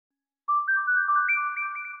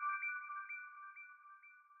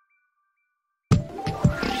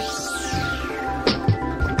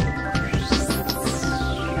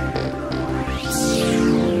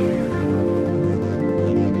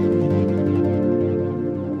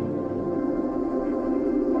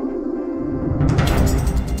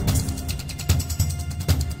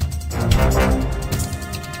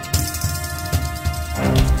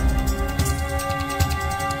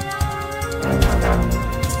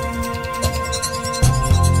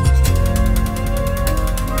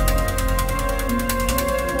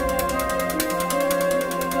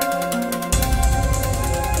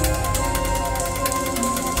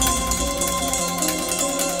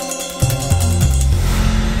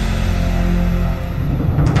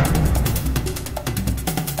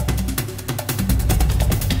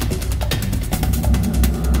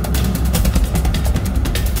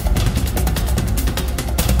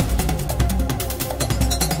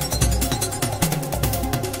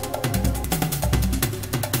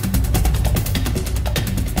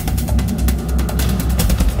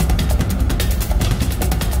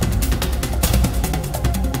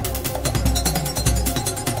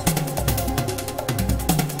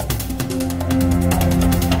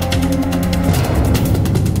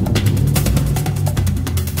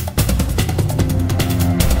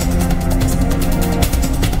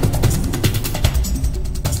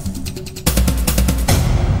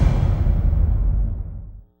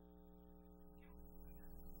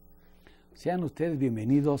Sean ustedes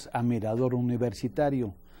bienvenidos a Mirador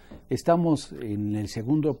Universitario. Estamos en el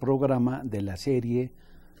segundo programa de la serie,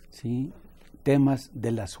 ¿sí?, Temas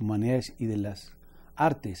de las Humanidades y de las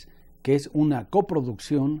Artes, que es una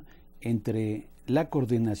coproducción entre la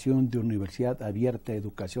Coordinación de Universidad Abierta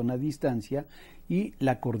Educación a Distancia y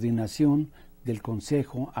la Coordinación del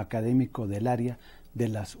Consejo Académico del Área de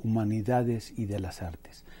las Humanidades y de las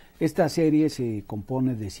Artes. Esta serie se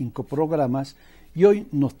compone de 5 programas y hoy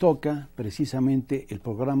nos toca precisamente el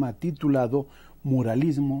programa titulado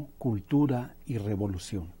Muralismo, Cultura y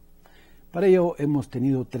Revolución. Para ello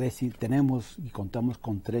tenemos y contamos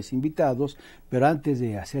con 3 invitados, pero antes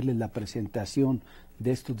de hacerles la presentación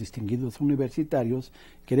de estos distinguidos universitarios,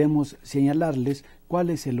 queremos señalarles cuál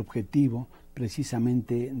es el objetivo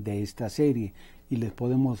precisamente de esta serie. Y les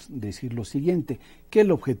podemos decir lo siguiente, que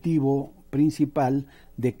el objetivo principal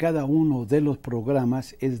de cada uno de los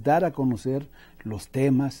programas es dar a conocer los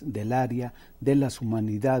temas del área de las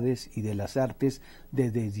humanidades y de las artes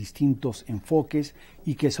desde distintos enfoques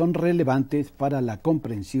y que son relevantes para la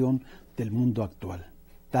comprensión del mundo actual,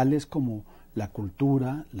 tales como la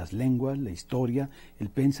cultura, las lenguas, la historia, el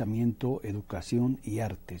pensamiento, educación y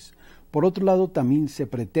artes. Por otro lado, también se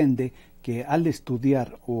pretende que al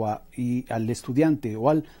estudiar al estudiante o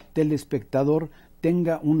al telespectador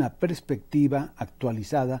tenga una perspectiva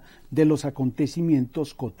actualizada de los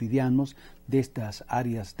acontecimientos cotidianos de estas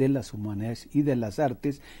áreas de las humanidades y de las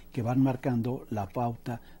artes que van marcando la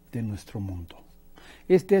pauta de nuestro mundo.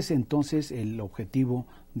 Este es entonces el objetivo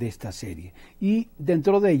de esta serie. Y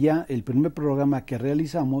dentro de ella, el primer programa que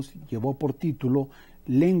realizamos llevó por título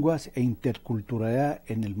Lenguas e Interculturalidad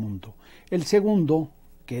en el Mundo. El segundo,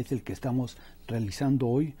 que es el que estamos realizando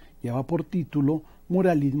hoy, lleva por título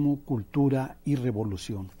Muralismo, Cultura y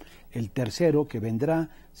Revolución. El tercero que vendrá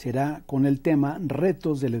será con el tema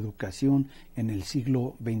Retos de la Educación en el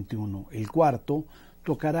siglo XXI. El cuarto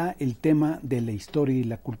tocará el tema de la historia y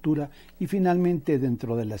la cultura y finalmente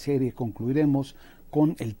dentro de la serie concluiremos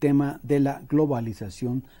con el tema de la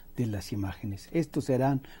globalización de las imágenes. Estos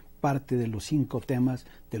serán parte de los 5 temas,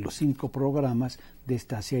 de los 5 programas de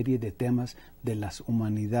esta serie de temas de las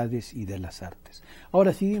humanidades y de las artes.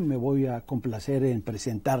 Ahora sí, me voy a complacer en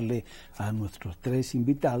presentarle a nuestros 3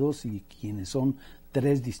 invitados y quienes son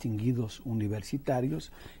 3 distinguidos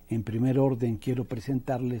universitarios. En primer orden quiero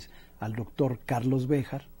presentarles al doctor Carlos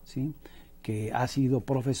Béjar, ¿sí?, que ha sido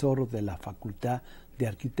profesor de la Facultad de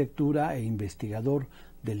Arquitectura e investigador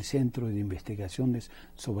del Centro de Investigaciones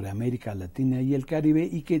sobre América Latina y el Caribe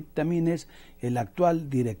y que también es el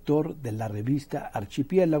actual director de la revista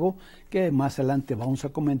Archipiélago, que más adelante vamos a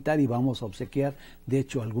comentar y vamos a obsequiar, de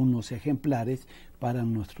hecho, algunos ejemplares para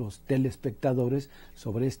nuestros telespectadores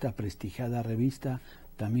sobre esta prestigiada revista,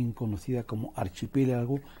 también conocida como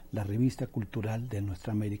Archipiélago, la revista cultural de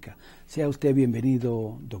nuestra América. Sea usted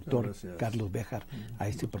bienvenido, doctor Carlos Béjar, a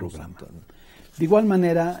este programa. De igual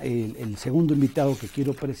manera, el segundo invitado que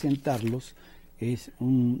quiero presentarlos es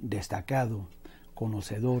un destacado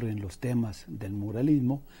conocedor en los temas del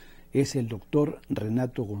muralismo, es el doctor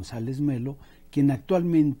Renato González Melo, quien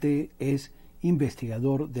actualmente es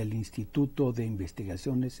investigador del Instituto de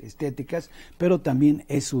Investigaciones Estéticas, pero también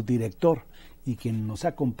es su director y quien nos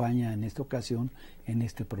acompaña en esta ocasión en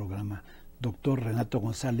este programa. Doctor Renato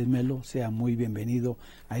González Melo, sea muy bienvenido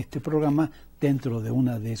a este programa dentro de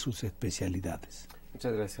una de sus especialidades.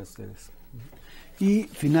 Muchas gracias a ustedes. Y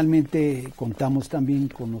finalmente contamos también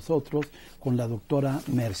con nosotros con la doctora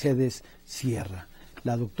Mercedes Sierra.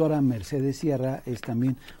 La doctora Mercedes Sierra es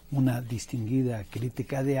también una distinguida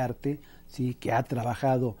crítica de arte, ¿sí?, que ha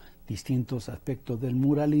trabajado distintos aspectos del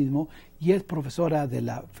muralismo y es profesora de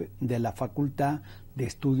la Facultad de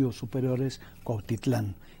Estudios Superiores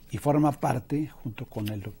Cuautitlán y forma parte, junto con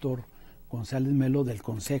el doctor González Melo, del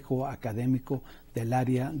Consejo Académico del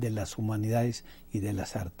Área de las Humanidades y de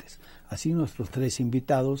las Artes. Así nuestros 3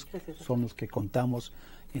 invitados son los que contamos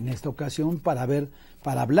en esta ocasión para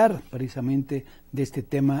hablar precisamente de este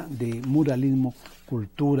tema de muralismo,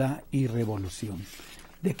 cultura y revolución.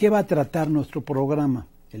 ¿De qué va a tratar nuestro programa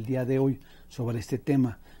el día de hoy sobre este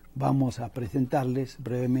tema? Vamos a presentarles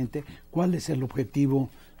brevemente cuál es el objetivo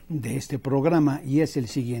de este programa y es el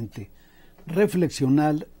siguiente: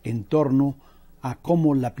 reflexionar en torno a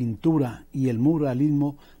cómo la pintura y el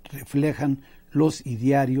muralismo reflejan los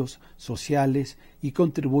idearios sociales y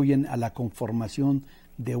contribuyen a la conformación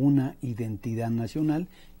de una identidad nacional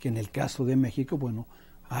que en el caso de México,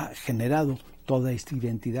 ha generado toda esta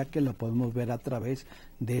identidad que la podemos ver a través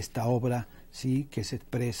de esta obra, sí, que se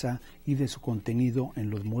expresa y de su contenido en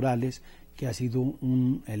los murales que ha sido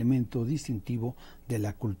un elemento distintivo de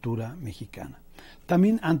la cultura mexicana.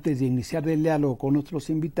 También, antes de iniciar el diálogo con nuestros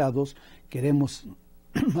invitados, queremos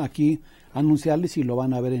aquí anunciarles, y lo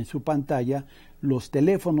van a ver en su pantalla, los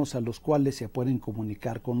teléfonos a los cuales se pueden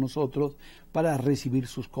comunicar con nosotros para recibir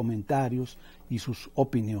sus comentarios y sus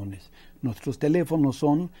opiniones. Nuestros teléfonos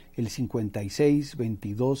son el 56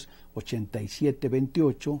 22 87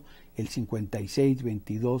 28, el 56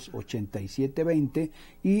 22 87 20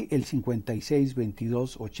 y el 56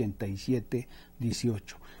 22 87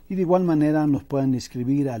 18. Y de igual manera nos pueden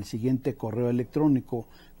escribir al siguiente correo electrónico: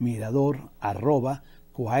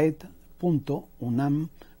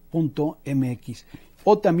 mirador@coaed.unam.mx,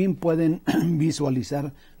 o también pueden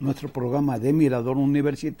visualizar nuestro programa de Mirador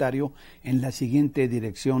Universitario en la siguiente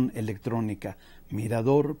dirección electrónica: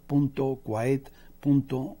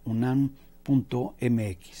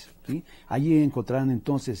 mirador.coaed.unam.mx. ¿sí? Allí encontrarán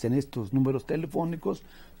entonces en estos números telefónicos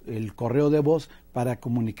el correo de voz para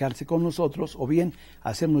comunicarse con nosotros, o bien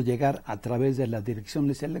hacernos llegar a través de las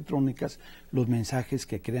direcciones electrónicas los mensajes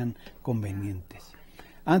que crean convenientes.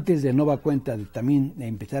 Antes de nueva cuenta de también de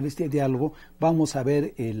empezar este diálogo, vamos a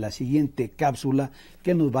ver la siguiente cápsula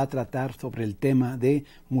que nos va a tratar sobre el tema de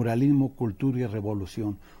muralismo, cultura y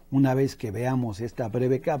revolución. Una vez que veamos esta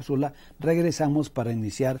breve cápsula, regresamos para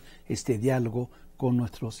iniciar este diálogo con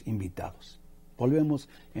nuestros invitados. Volvemos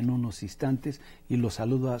en unos instantes y los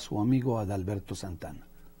saluda su amigo Adalberto Santana.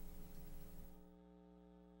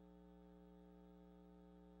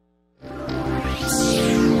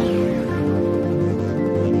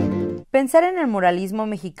 Pensar en el muralismo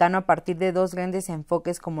mexicano a partir de dos grandes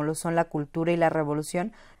enfoques como lo son la cultura y la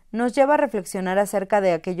revolución nos lleva a reflexionar acerca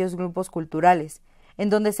de aquellos grupos culturales, en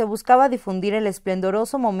donde se buscaba difundir el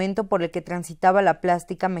esplendoroso momento por el que transitaba la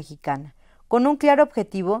plástica mexicana. Con un claro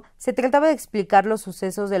objetivo, se trataba de explicar los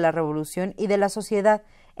sucesos de la revolución y de la sociedad,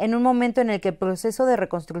 en un momento en el que el proceso de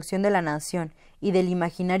reconstrucción de la nación y del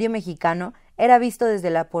imaginario mexicano era visto desde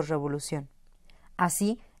la posrevolución.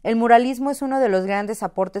 Así, el muralismo es uno de los grandes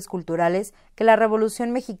aportes culturales que la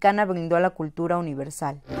Revolución Mexicana brindó a la cultura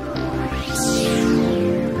universal.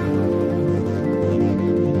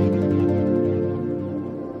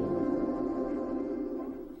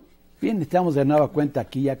 Bien, estamos de nueva cuenta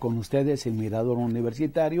aquí ya con ustedes en Mirador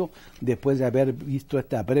Universitario, después de haber visto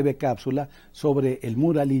esta breve cápsula sobre el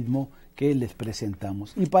muralismo que les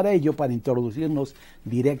presentamos. Y para ello, para introducirnos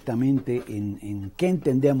directamente en qué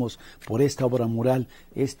entendemos por esta obra mural,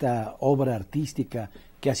 esta obra artística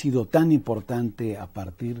que ha sido tan importante a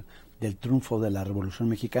partir del triunfo de la Revolución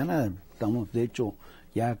Mexicana. Estamos, de hecho,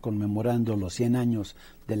 ya conmemorando los 100 años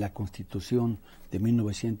de la Constitución de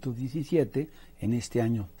 1917, en este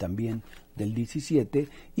año también del 17,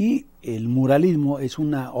 y el muralismo es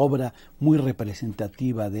una obra muy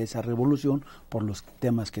representativa de esa revolución por los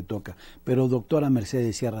temas que toca. Pero doctora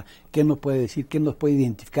Mercedes Sierra, ¿qué nos puede decir, qué nos puede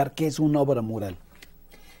identificar, qué es una obra mural?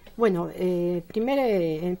 Bueno, en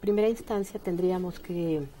primera instancia tendríamos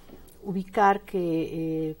que ubicar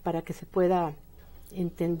que para que se pueda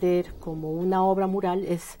entender como una obra mural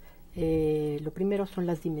lo primero son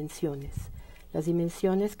las dimensiones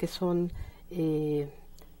que son de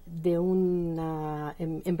una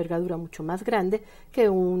envergadura mucho más grande que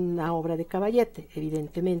una obra de caballete,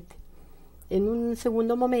 evidentemente. En un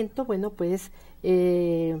segundo momento, bueno, pues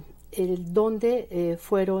donde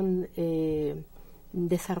fueron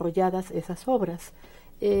desarrolladas esas obras.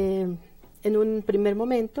 En un primer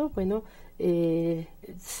momento, bueno,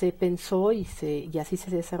 se pensó y así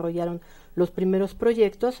se desarrollaron los primeros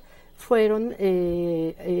proyectos, fueron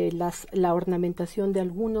la ornamentación de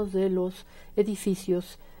algunos de los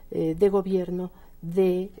edificios de gobierno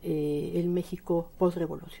de el México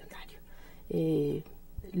postrevolucionario.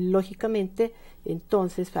 Lógicamente,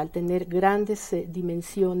 entonces, al tener grandes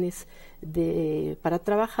dimensiones para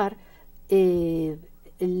trabajar,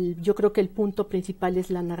 yo creo que el punto principal es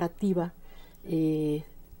la narrativa que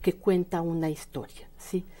cuenta una historia,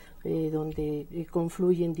 ¿sí? Donde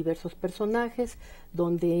confluyen diversos personajes,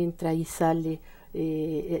 donde entra y sale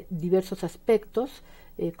diversos aspectos,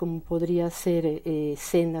 como podría ser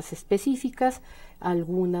escenas específicas,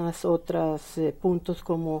 algunas otras puntos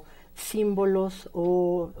como símbolos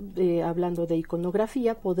o hablando de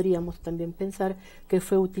iconografía, podríamos también pensar que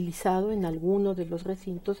fue utilizado en alguno de los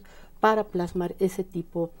recintos para plasmar ese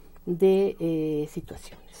tipo de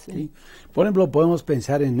situaciones. Sí. Por ejemplo, podemos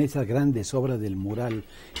pensar en esas grandes obras del mural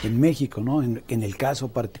en México, ¿no? En el caso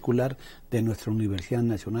particular de nuestra Universidad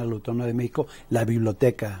Nacional Autónoma de México, la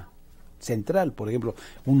Biblioteca central. Por ejemplo,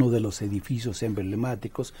 uno de los edificios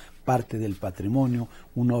emblemáticos, parte del patrimonio,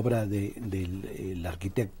 una obra del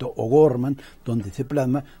arquitecto O'Gorman, donde se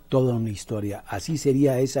plasma toda una historia. Así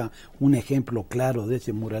sería esa un ejemplo claro de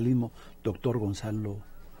ese muralismo, doctor Gonzalo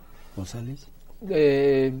González.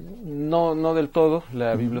 No del todo.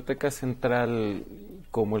 La Biblioteca Central,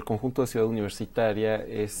 como el conjunto de Ciudad Universitaria,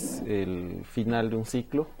 es el final de un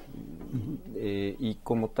ciclo, y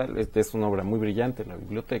como tal es una obra muy brillante, la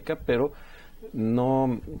biblioteca, pero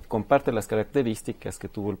no comparte las características que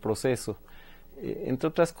tuvo el proceso, entre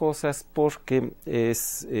otras cosas porque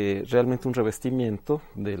es realmente un revestimiento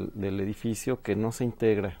del edificio que no se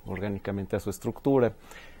integra orgánicamente a su estructura.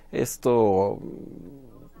 Esto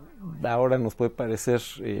ahora nos puede parecer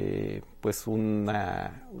pues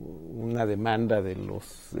una demanda de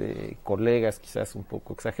los colegas quizás un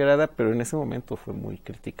poco exagerada, pero en ese momento fue muy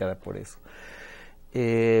criticada por eso.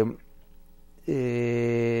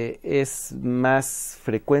 Es más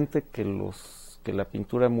frecuente que la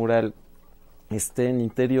pintura mural esté en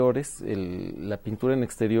interiores. La pintura en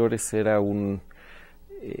exteriores era una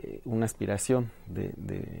aspiración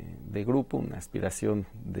de grupo, una aspiración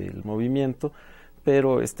del movimiento,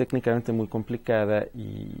 pero es técnicamente muy complicada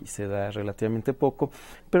y se da relativamente poco.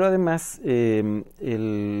 Pero además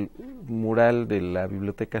el mural de la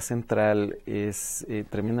Biblioteca Central es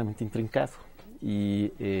tremendamente intrincado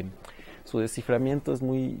y su desciframiento es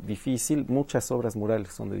muy difícil. Muchas obras murales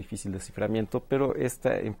son de difícil desciframiento, pero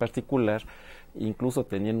esta en particular, incluso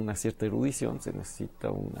teniendo una cierta erudición, se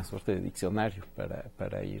necesita una suerte de diccionario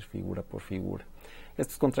para ir figura por figura.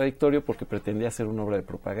 Esto es contradictorio porque pretendía ser una obra de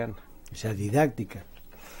propaganda. O sea, didáctica.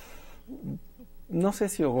 No sé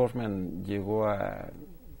si O'Gorman llegó a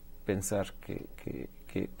pensar que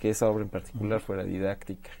esa obra en particular fuera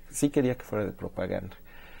didáctica. Sí quería que fuera de propaganda,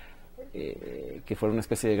 que fuera una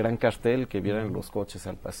especie de gran cartel que vieran los coches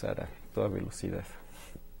al pasar a toda velocidad.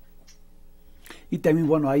 Y también,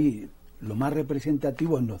 bueno, hay lo más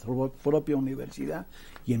representativo en nuestra propia universidad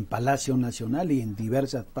y en Palacio Nacional y en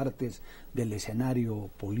diversas partes del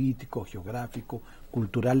escenario político, geográfico,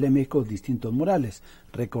 cultural de México, distintos murales.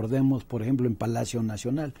 Recordemos, por ejemplo, en Palacio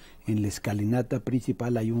Nacional, en la escalinata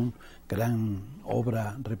principal hay una gran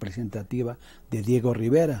obra representativa de Diego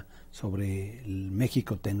Rivera sobre el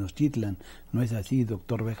México Tenochtitlan. ¿No es así,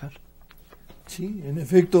 doctor Béjar? Sí, en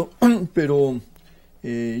efecto, pero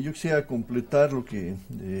yo quisiera completar lo que,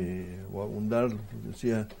 o abundar lo que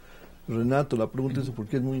decía Renato. La pregunta es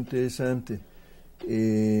porque es muy interesante.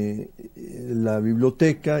 La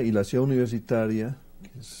biblioteca y la ciudad universitaria,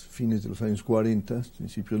 que es fines de los años 40,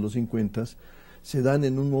 principios de los 50, se dan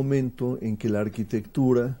en un momento en que la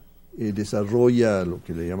arquitectura desarrolla lo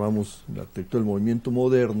que le llamamos la arquitectura del movimiento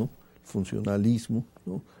moderno, funcionalismo,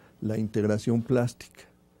 ¿no? La integración plástica.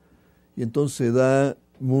 Y entonces se da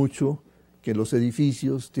mucho que los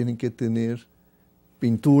edificios tienen que tener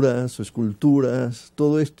pinturas, esculturas,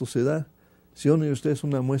 todo esto se da. Ciudad Universitaria es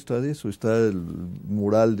una muestra de eso. Está el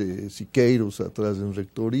mural de Siqueiros atrás en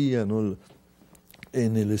Rectoría, ¿no?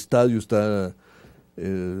 En el estadio está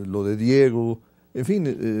lo de Diego. En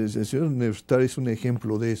fin, Ciudad Universitaria es un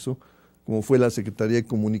ejemplo de eso, como fue la Secretaría de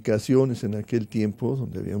Comunicaciones en aquel tiempo,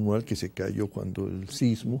 donde había un mural que se cayó cuando el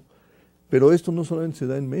sismo. Pero esto no solamente se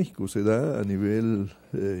da en México, se da a nivel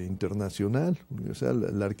internacional. O sea,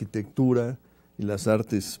 la arquitectura y las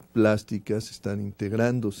artes plásticas están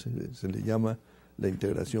integrándose, se le llama la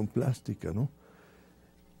integración plástica, ¿no?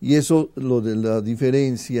 Y eso, lo de la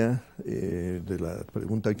diferencia de la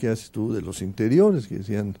pregunta que haces tú de los interiores, que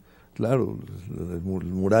decían, claro, el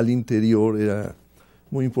mural interior era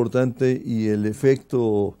muy importante y el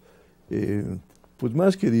efecto, pues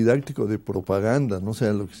más que didáctico, de propaganda, ¿no? O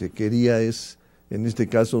sea, lo que se quería es, en este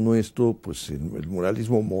caso nuestro, pues el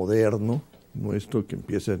muralismo moderno, nuestro, que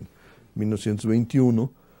empieza en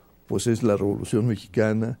 1921, pues es la Revolución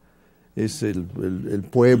Mexicana, es el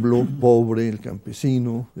pueblo pobre, el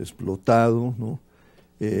campesino, explotado, ¿no?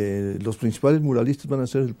 Los principales muralistas van a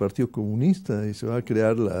ser el Partido Comunista y se va a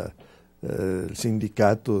crear el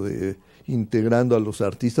sindicato integrando a los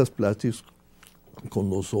artistas plásticos con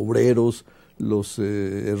los obreros, los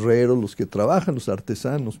herreros, los que trabajan, los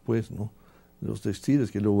artesanos, pues, ¿no? Los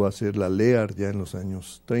textiles, que luego va a ser la LEAR ya en los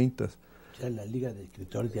años 30. Ya la Liga de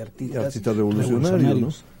Escritores de Artistas Revolucionarios, ¿no?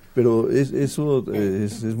 Pero eso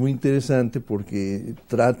es muy interesante porque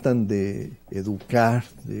tratan de educar,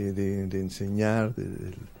 de enseñar,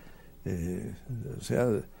 o sea,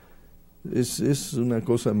 es una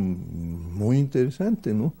cosa muy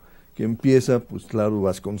interesante, ¿no? Que empieza, pues claro,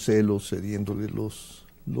 Vasconcelos cediéndole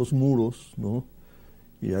los muros, ¿no?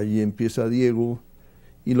 Y ahí empieza Diego.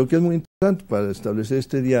 Y lo que es muy interesante para establecer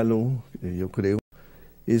este diálogo, yo creo,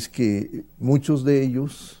 es que muchos de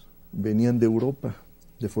ellos venían de Europa,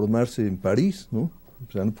 de formarse en París, ¿no?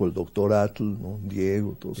 Empezando por el doctor Atl, ¿no?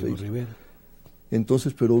 Diego, todos Diego ellos. Rivera.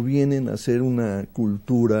 Entonces, pero vienen a hacer una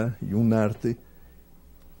cultura y un arte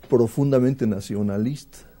profundamente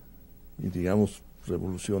nacionalista y, digamos,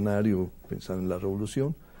 revolucionario, pensando en la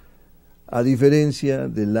revolución, a diferencia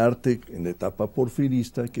del arte en la etapa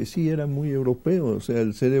porfirista, que sí era muy europeo. O sea,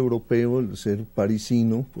 el ser europeo, el ser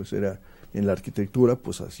parisino, pues era en la arquitectura,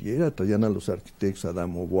 pues así era. Traían a los arquitectos,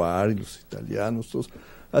 Adamo Boari, los italianos, todos,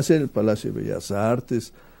 a hacer el Palacio de Bellas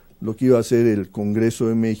Artes, lo que iba a ser el Congreso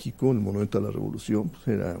de México, el Monumento a la Revolución, pues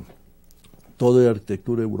era todo de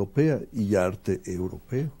arquitectura europea y arte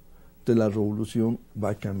europeo. Entonces la revolución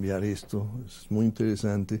va a cambiar esto. Es muy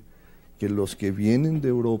interesante que los que vienen de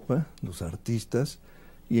Europa, los artistas,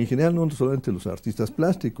 y en general no solamente los artistas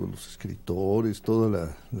plásticos, los escritores,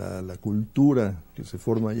 toda la cultura que se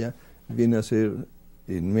forma allá, viene a ser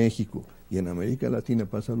en México y en América Latina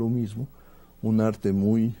pasa lo mismo, un arte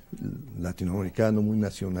muy latinoamericano, muy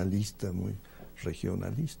nacionalista, muy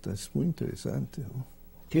regionalista. Es muy interesante, ¿no?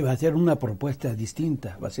 Sí, va a ser una propuesta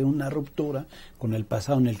distinta, va a ser una ruptura con el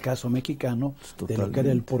pasado, en el caso mexicano, de lo que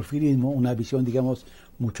era el porfirismo, una visión, digamos,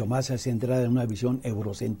 mucho más centrada en una visión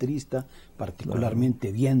eurocentrista,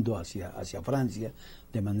 particularmente viendo hacia Francia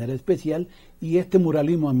de manera especial, y este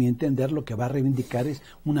muralismo, a mi entender, lo que va a reivindicar es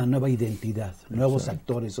una nueva identidad, nuevos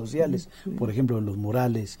actores sociales. Por ejemplo, los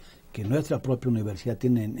murales que nuestra propia universidad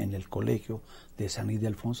tiene en el colegio de San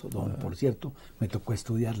Ildefonso, donde, por cierto, me tocó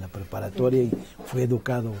estudiar la preparatoria y fui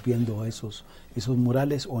educado viendo esos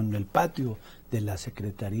murales, o en el patio de la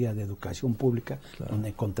Secretaría de Educación Pública, donde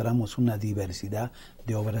encontramos una diversidad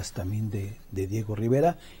de obras también de Diego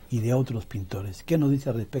Rivera y de otros pintores. ¿Qué nos dice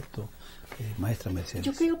al respecto, maestra Mercedes?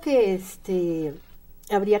 Yo creo que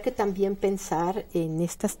habría que también pensar en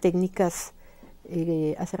estas técnicas.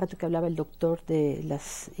 Hace rato que hablaba el doctor de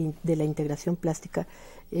la integración plástica.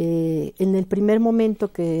 En el primer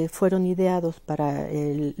momento que fueron ideados para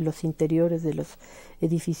los interiores de los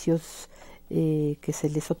edificios que se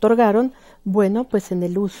les otorgaron, bueno, pues en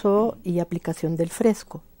el uso y aplicación del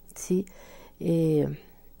fresco, ¿sí?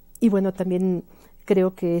 Y bueno, también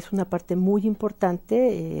creo que es una parte muy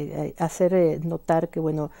importante hacer notar que,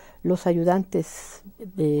 bueno, los ayudantes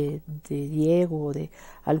de Diego o de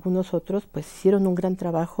algunos otros, pues hicieron un gran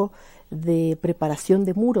trabajo de preparación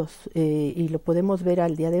de muros, y lo podemos ver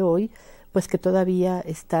al día de hoy, pues que todavía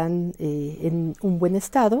están en un buen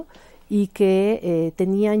estado y que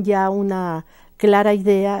tenían ya una clara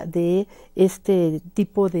idea de este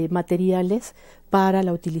tipo de materiales para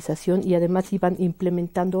la utilización, y además iban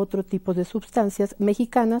implementando otro tipo de sustancias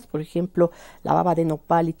mexicanas, por ejemplo, la baba de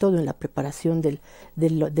nopal y todo en la preparación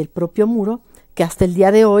del propio muro, que hasta el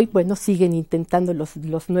día de hoy, bueno, siguen intentando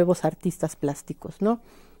los nuevos artistas plásticos, ¿no?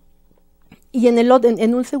 Y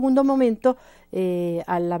en un segundo momento,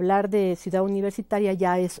 al hablar de ciudad universitaria,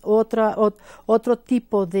 ya es otro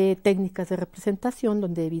tipo de técnicas de representación,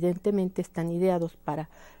 donde evidentemente están ideados para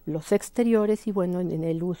los exteriores y, bueno, en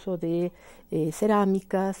el uso de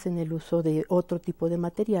cerámicas, en el uso de otro tipo de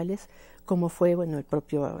materiales, como fue, bueno, el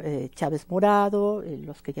propio Chávez Morado,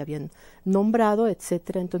 los que ya habían nombrado,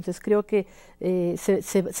 etcétera. Entonces creo que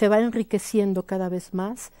se va enriqueciendo cada vez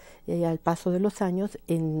más al paso de los años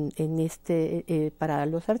para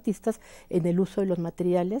los artistas, en el uso de los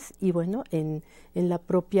materiales y, bueno, en la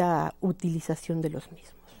propia utilización de los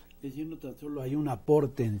mismos. Es decir, no tan solo hay un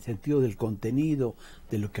aporte en el sentido del contenido,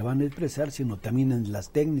 de lo que van a expresar, sino también en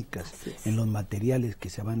las técnicas, en los materiales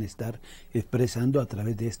que se van a estar expresando a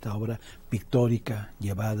través de esta obra pictórica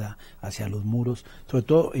llevada hacia los muros, sobre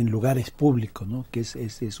todo en lugares públicos, ¿no? Que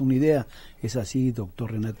es una idea. ¿Es así,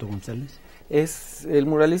 doctor Renato González? El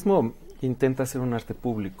muralismo intenta ser un arte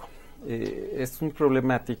público. Es muy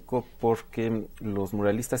problemático porque los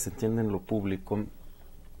muralistas entienden lo público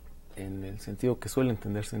en el sentido que suele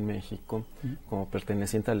entenderse en México como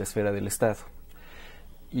perteneciente a la esfera del Estado.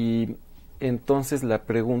 Y entonces la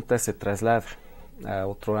pregunta se traslada a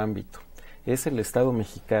otro ámbito. ¿Es el Estado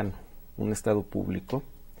mexicano un Estado público?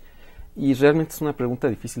 Y realmente es una pregunta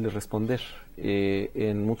difícil de responder.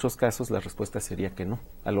 En muchos casos la respuesta sería que no.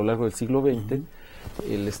 A lo largo del siglo XX,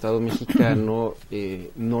 el Estado mexicano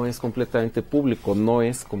no es completamente público, no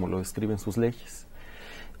es como lo describen sus leyes.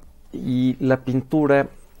 Y la pintura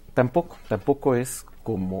tampoco es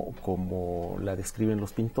como la describen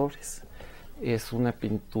los pintores. Es una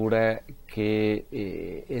pintura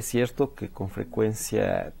que es cierto que con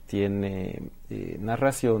frecuencia tiene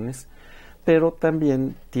narraciones, pero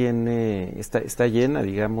también está llena,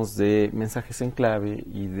 digamos, de mensajes en clave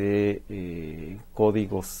y de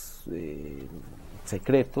códigos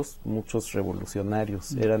secretos, muchos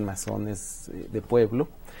revolucionarios eran masones de pueblo,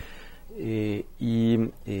 y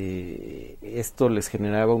esto les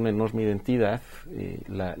generaba una enorme identidad,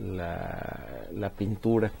 la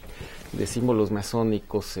pintura de símbolos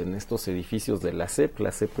masónicos en estos edificios de la CEP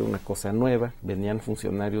era una cosa nueva, venían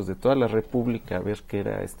funcionarios de toda la República a ver qué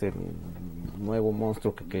era este nuevo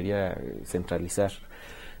monstruo que quería centralizar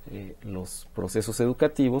los procesos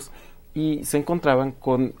educativos, y se encontraban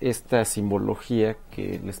con esta simbología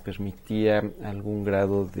que les permitía algún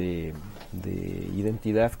grado de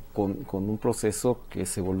identidad con un proceso que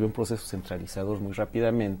se volvió un proceso centralizador muy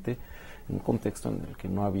rápidamente, en un contexto en el que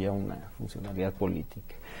no había una funcionalidad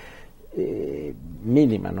política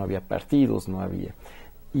mínima, no había partidos, no había.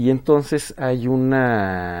 Y entonces hay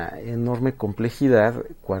una enorme complejidad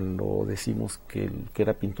cuando decimos que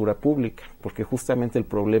era pintura pública, porque justamente el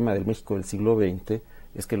problema del México del siglo XX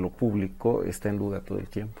es que lo público está en duda todo el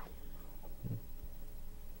tiempo.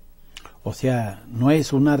 O sea, no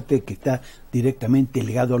es un arte que está directamente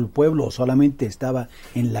ligado al pueblo, o solamente estaba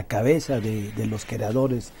en la cabeza de los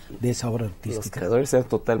creadores de esa obra artística. Los creadores eran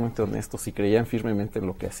totalmente honestos y creían firmemente en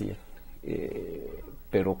lo que hacían.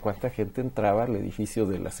 Pero ¿cuánta gente entraba al edificio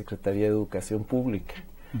de la Secretaría de Educación Pública?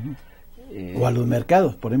 O a los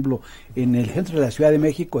mercados, por ejemplo, en el centro de la Ciudad de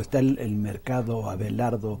México está el mercado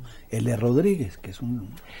Abelardo L. Rodríguez, que es un...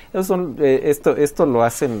 Esto lo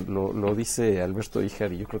hacen, lo dice Alberto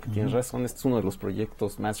Híjar, y yo creo que tienes razón, este es uno de los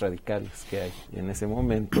proyectos más radicales que hay en ese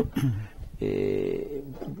momento,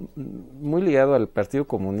 muy ligado al Partido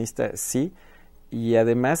Comunista, sí, y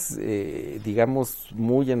además, digamos,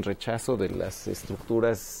 muy en rechazo de las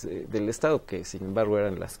estructuras del Estado, que sin embargo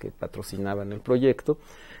eran las que patrocinaban el proyecto,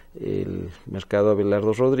 el mercado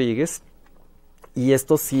Abelardo Rodríguez, y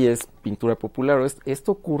esto sí es pintura popular.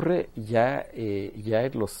 Esto ocurre ya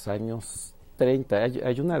en los años 30,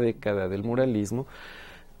 hay una década del muralismo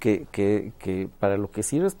que para lo que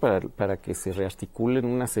sirve es para que se rearticulen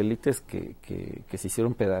unas élites que se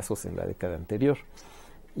hicieron pedazos en la década anterior,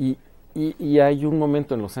 y hay un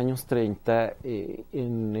momento en los años 30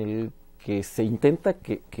 en el que se intenta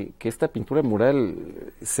que esta pintura mural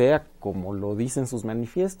sea como lo dicen sus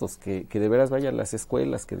manifiestos, que de veras vaya a las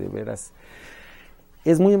escuelas, que de veras...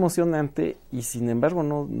 Es muy emocionante, y sin embargo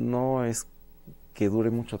no es que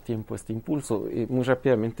dure mucho tiempo este impulso. Muy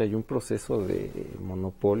rápidamente hay un proceso de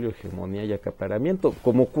monopolio, hegemonía y acaparamiento,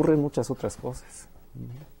 como ocurre en muchas otras cosas.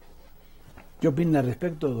 ¿Qué opina al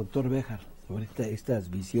respecto, doctor Béjar, sobre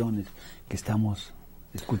estas visiones que estamos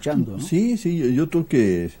escuchando, ¿no? Sí, yo creo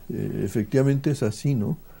que efectivamente es así,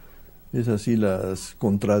 ¿no? Es así las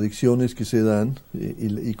contradicciones que se dan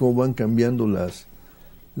y cómo van cambiando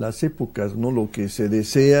las épocas, ¿no? Lo que se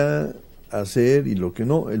desea hacer y lo que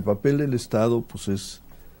no. El papel del Estado, pues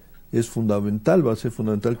es fundamental, va a ser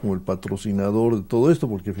fundamental como el patrocinador de todo esto,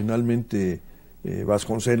 porque finalmente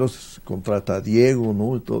Vasconcelos contrata a Diego,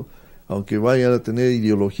 ¿no? Y todo, aunque vayan a tener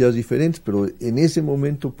ideologías diferentes, pero en ese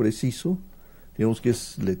momento preciso, digamos que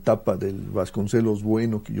es la etapa del Vasconcelos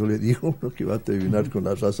bueno, que yo le digo, ¿no? Que va a terminar con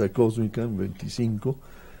la raza cósmica en 25,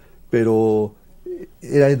 pero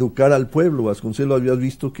era educar al pueblo. Vasconcelos había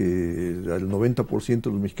visto que el 90% de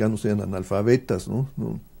los mexicanos eran analfabetas, ¿no?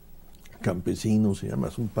 Campesinos, se llama,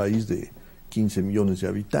 es un país de 15 millones de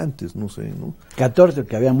habitantes, no sé, ¿no? 14,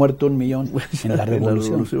 que había muerto 1 millón en la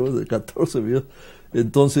revolución. En la revolución de 14 millones.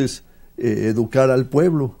 Entonces, educar al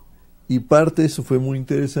pueblo. Y parte de eso fue muy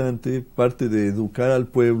interesante, parte de educar al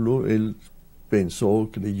pueblo, él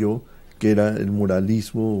creyó que era el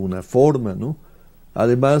muralismo una forma, ¿no?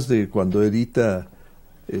 Además de cuando edita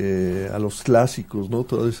a los clásicos, ¿no?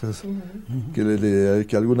 Todas esas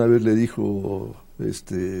que alguna vez le dijo, es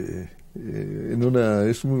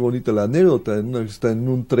muy bonita la anécdota, está en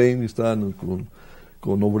un tren, estaban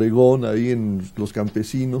con Obregón ahí en los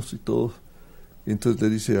campesinos y todo. Entonces le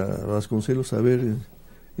dice a Vasconcelos, a ver,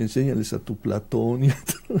 enséñales a tu Platón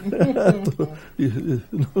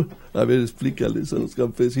a ver, explícales a los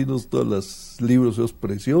campesinos todos los libros esos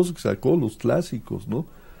preciosos que sacó, los clásicos, ¿no?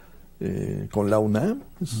 Con la UNAM,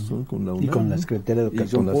 con la UNAM, y con la Secretaría de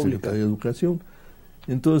Educación Pública. Secretaría de Educación.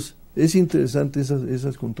 Entonces, es interesante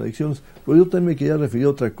esas contradicciones. Pero yo también me quería referir a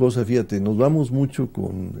otra cosa, fíjate, nos vamos mucho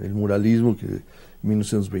con el muralismo, que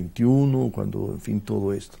 1921, cuando, en fin,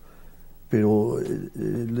 todo esto. Pero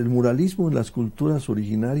el muralismo en las culturas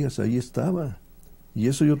originarias ahí estaba. Y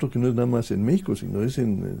eso yo creo que no es nada más en México, sino es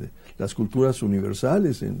en las culturas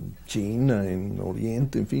universales, en China, en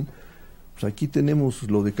Oriente, en fin. Pues aquí tenemos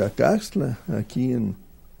lo de Cacaxtla, aquí en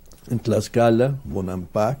Tlaxcala,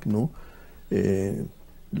 Bonampak, ¿no?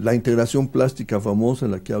 La integración plástica famosa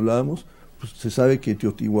en la que hablábamos, pues, se sabe que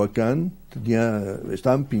Teotihuacán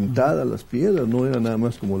estaban pintadas las piedras, no eran nada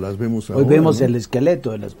más como las vemos ahora. Hoy vemos, ¿no?, el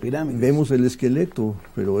esqueleto de las pirámides. Vemos el esqueleto,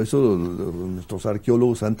 pero eso nuestros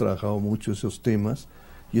arqueólogos han trabajado mucho esos temas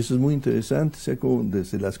y eso es muy interesante. O sea, como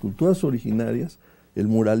desde las culturas originarias el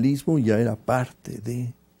muralismo ya era parte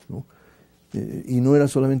de, ¿no? Y no era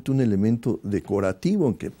solamente un elemento decorativo,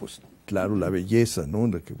 aunque pues claro, la belleza, ¿no?,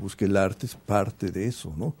 en la que busca el arte es parte de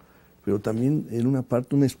eso, ¿no? Pero también era una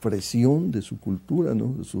parte, una expresión de su cultura,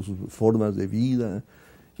 ¿no?, de sus formas de vida,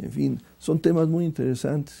 en fin, son temas muy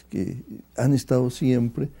interesantes que han estado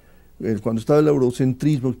siempre. Cuando estaba el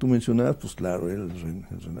eurocentrismo que tú mencionabas, pues claro, era el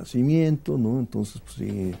Renacimiento, ¿no? Entonces, pues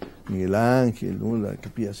sí, Miguel Ángel, ¿no?, la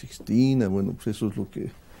Capilla Sixtina, bueno, pues eso es lo que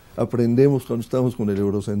aprendemos cuando estamos con el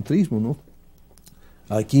eurocentrismo, ¿no?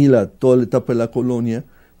 Aquí toda la etapa de la colonia,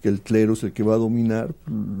 que el clero es el que va a dominar,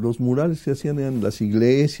 los murales que hacían eran las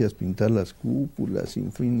iglesias, pintar las cúpulas,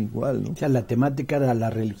 en fin, igual, ¿no? O sea, la temática era la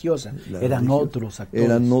religiosa, eran otros actores.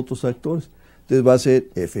 Eran otros actores. Entonces va a ser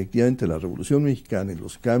efectivamente la Revolución Mexicana y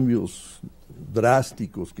los cambios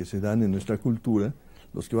drásticos que se dan en nuestra cultura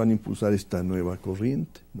los que van a impulsar esta nueva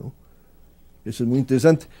corriente, ¿no? Eso es muy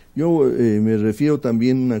interesante. Yo me refiero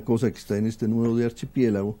también a una cosa que está en este número de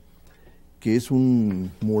Archipiélago, que es un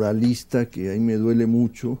muralista que ahí me duele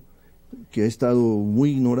mucho, que ha estado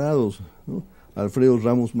muy ignorado, ¿no?, Alfredo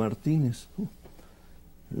Ramos Martínez, ¿no?,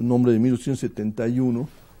 un hombre de 1871,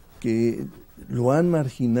 que lo han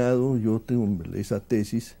marginado, yo tengo esa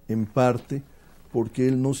tesis, en parte porque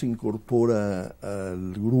él no se incorpora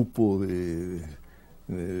al grupo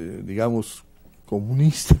digamos,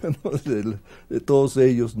 comunista, ¿no?, de todos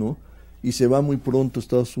ellos, ¿no?, y se va muy pronto a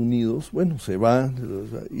Estados Unidos, bueno, se va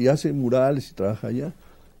y hace murales y trabaja allá,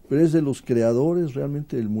 pero es de los creadores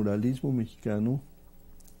realmente del muralismo mexicano.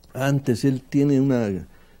 Antes él tiene una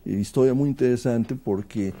historia muy interesante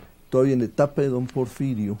porque todavía en la etapa de don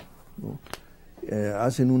Porfirio, ¿no?,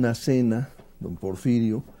 hacen una cena, don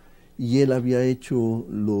Porfirio, y él había hecho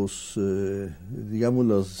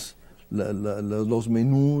digamos, los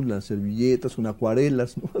menús, las servilletas, con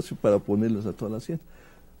acuarelas, ¿no?, así para ponerlas a toda la cena.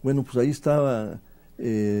 Bueno, pues ahí estaba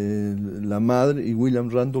la madre y William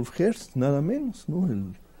Randolph Hearst, nada menos, ¿no?,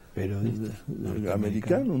 el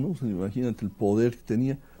americano, ¿no? O sea, imagínate el poder que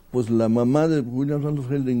tenía. Pues la mamá de William Randolph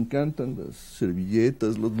Hearst le encantan las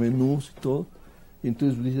servilletas, los menús y todo. Y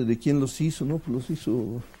entonces dice, ¿de quién los hizo? No, pues los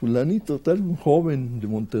hizo fulanito, tal, un joven de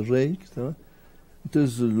Monterrey que estaba.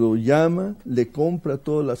 Entonces lo llama, le compra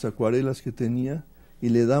todas las acuarelas que tenía y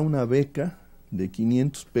le da una beca de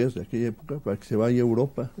 500 pesos de aquella época para que se vaya a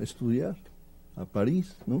Europa a estudiar, a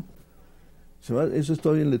París, ¿no? Eso es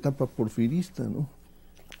todavía en la etapa porfirista, ¿no?,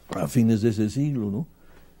 a fines de ese siglo, ¿no?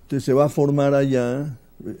 Entonces se va a formar allá,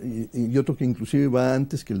 y yo creo que inclusive va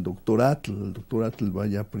antes que el doctor Atl va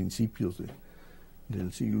ya a principios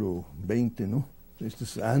del siglo XX, ¿no? Este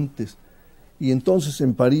es antes. Y entonces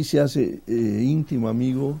en París se hace íntimo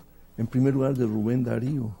amigo, en primer lugar, de Rubén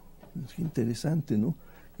Darío. Es interesante, ¿no?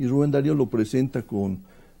 Y Rubén Darío lo presenta con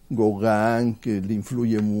Gauguin, que le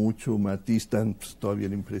influye mucho, Matisse, pues, todavía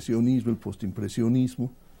el impresionismo, el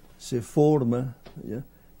postimpresionismo, se forma, ¿ya?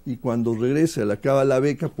 Y cuando regresa le acaba la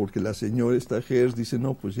beca porque la señora Hearst dice,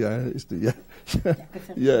 no, pues ya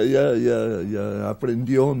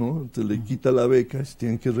aprendió, ¿no? Entonces le quita la beca, se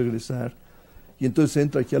tienen que regresar. Y entonces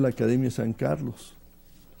entra aquí a la Academia San Carlos.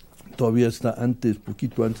 Todavía está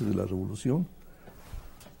poquito antes de la Revolución.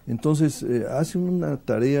 Entonces hace una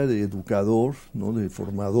tarea de educador, ¿no?, de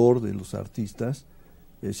formador de los artistas.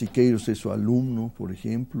 Siqueiros es su alumno, por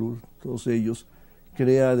ejemplo, todos ellos.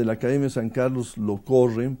 Crea de la Academia de San Carlos, lo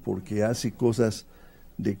corren porque hace cosas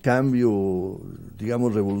de cambio,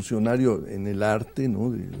 digamos, revolucionario en el arte, ¿no?,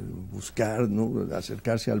 de buscar, ¿no?,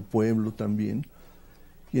 acercarse al pueblo también.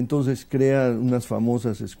 Y entonces crea unas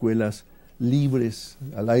famosas escuelas libres,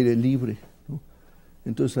 al aire libre, ¿no?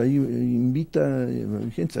 Entonces ahí invita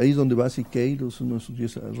gente, ahí es donde va Siqueiros, uno de sus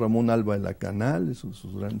días, Ramón Alba de la Canal, esos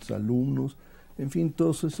sus grandes alumnos, en fin,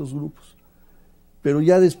 todos esos grupos. Pero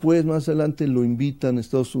ya después, más adelante, lo invitan a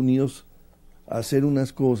Estados Unidos a hacer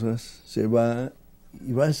unas cosas, se va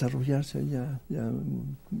y va a desarrollarse allá,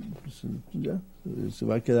 se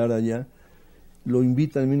va a quedar allá. Lo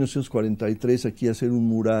invitan en 1943 aquí a hacer un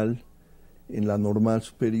mural en la Normal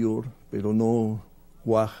Superior, pero no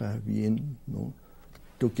cuaja bien, ¿no?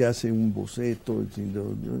 Creo que hace un boceto,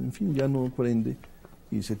 en fin, ya no prende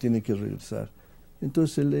y se tiene que regresar.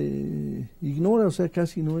 Entonces se le ignora, o sea,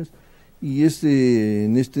 casi no es. Y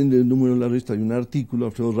en este número de la revista hay un artículo,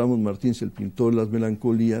 Alfredo Ramos Martínez, el pintor de las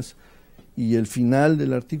melancolías, y el final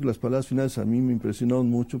del artículo, las palabras finales a mí me impresionaron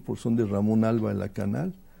mucho porque son de Ramón Alba de la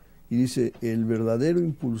Canal, y dice, el verdadero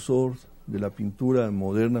impulsor de la pintura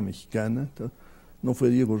moderna mexicana, no fue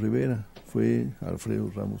Diego Rivera, fue Alfredo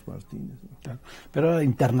Ramos Martínez, ¿no? Claro. Pero ahora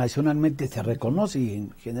internacionalmente se reconoce, y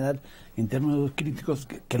en general en términos críticos,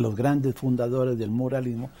 que los grandes fundadores del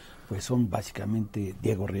muralismo pues son básicamente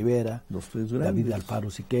Diego Rivera, los tres David Alfaro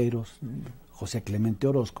Siqueiros, José Clemente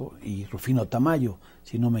Orozco y Rufino Tamayo,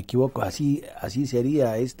 si no me equivoco. Así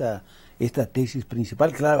sería esta tesis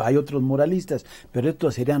principal. Claro, hay otros muralistas, pero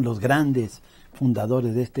estos serían los grandes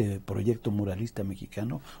fundadores de este proyecto muralista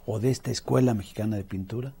mexicano o de esta escuela mexicana de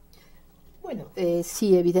pintura. Bueno,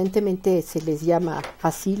 sí, evidentemente se les llama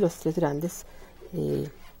así los tres grandes.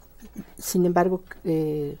 Sin embargo,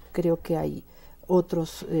 creo que hay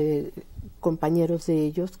otros compañeros de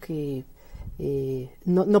ellos que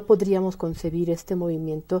no podríamos concebir este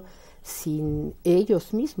movimiento sin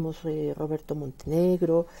ellos mismos, Roberto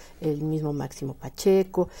Montenegro, el mismo Máximo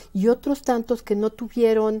Pacheco y otros tantos que no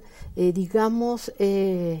tuvieron, digamos,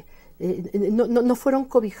 no fueron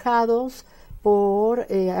cobijados por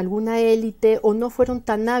alguna élite o no fueron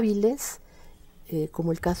tan hábiles,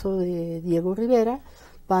 como el caso de Diego Rivera,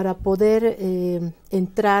 para poder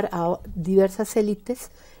entrar a diversas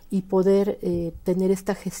élites y poder tener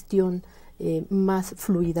esta gestión más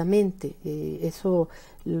fluidamente. Eso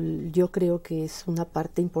yo creo que es una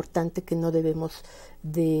parte importante que no debemos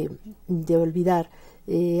de olvidar.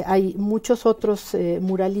 Hay muchos otros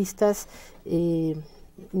muralistas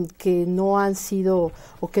que no han sido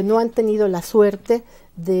o que no han tenido la suerte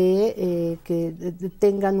de que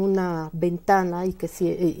tengan una ventana y que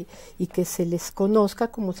se les conozca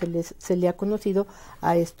como se le ha conocido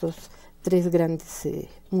a estos tres grandes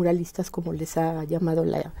muralistas, como les ha llamado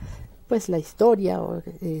la historia,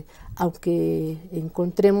 aunque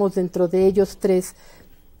encontremos dentro de ellos tres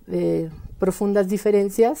profundas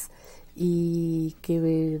diferencias y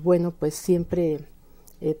que bueno, pues siempre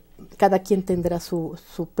cada quien tendrá su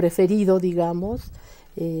preferido, digamos,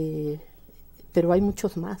 pero hay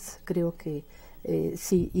muchos más, creo que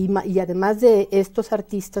sí, y además de estos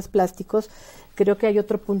artistas plásticos, creo que hay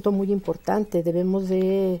otro punto muy importante. Debemos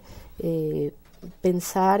de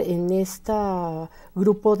pensar en este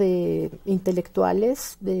grupo de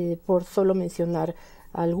intelectuales, por solo mencionar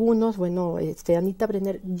algunos. Bueno, Anita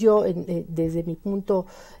Brenner, yo desde mi punto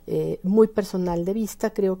muy personal de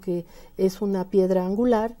vista, creo que es una piedra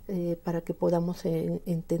angular para que podamos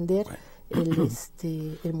entender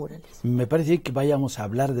el muralismo. Me parece que vayamos a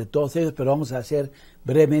hablar de todos ellos, pero vamos a hacer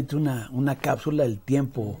brevemente una cápsula. El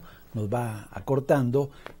tiempo nos va acortando,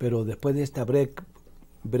 pero después de esta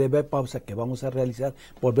breve pausa que vamos a realizar,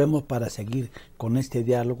 volvemos para seguir con este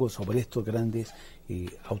diálogo sobre estos grandes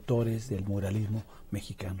autores del muralismo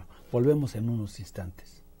mexicano. Volvemos en unos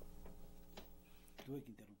instantes.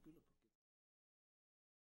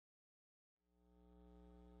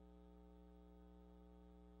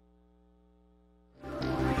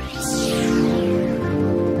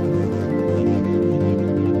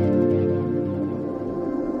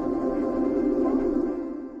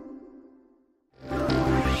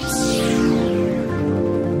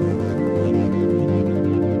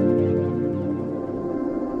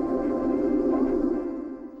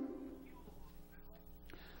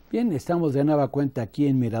 Bien, estamos de nueva cuenta aquí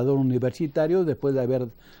en Mirador Universitario, después de haber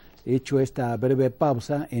hecho esta breve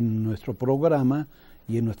pausa en nuestro programa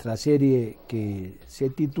y en nuestra serie que se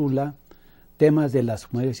titula Temas de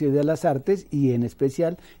las Humanidades y de las Artes, y en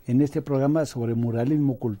especial en este programa sobre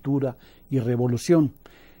muralismo, cultura y revolución.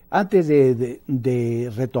 Antes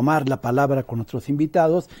de retomar la palabra con nuestros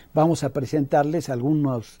invitados, vamos a presentarles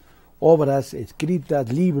algunas obras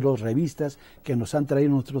escritas, libros, revistas que nos han traído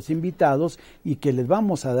nuestros invitados y que les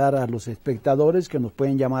vamos a dar a los espectadores, que nos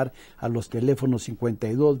pueden llamar a los teléfonos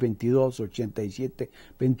 52 22 87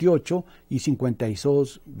 28 y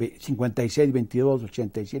 56 22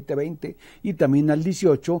 87 20 y también al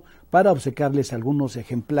 18, para obsequiarles algunos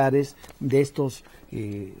ejemplares de estos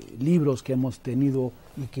libros que hemos tenido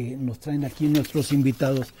y que nos traen aquí nuestros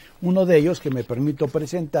invitados. Uno de ellos, que me permito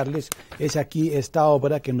presentarles, es aquí esta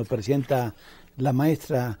obra que nos presenta la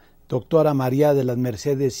maestra doctora María de las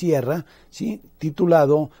Mercedes Sierra, ¿sí?,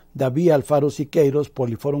 titulado David Alfaro Siqueiros,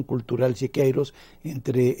 Poliforum Cultural Siqueiros,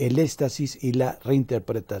 entre el éxtasis y la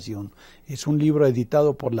reinterpretación. Es un libro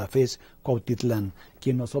editado por la FES Cuautitlán,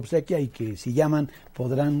 quien nos obsequia, y que si llaman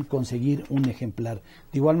podrán conseguir un ejemplar.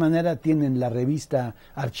 De igual manera tienen la revista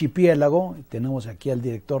Archipiélago. Tenemos aquí al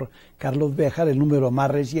director Carlos Béjar. El número más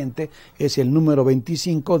reciente es el número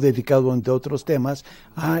 25, dedicado entre otros temas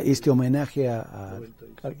a este homenaje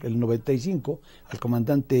el 95 al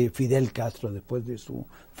comandante Fidel Castro después de su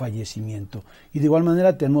fallecimiento. Y de igual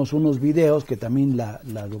manera tenemos unos videos que también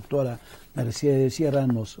la doctora Mercedes Sierra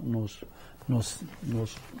nos nos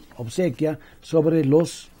obsequia sobre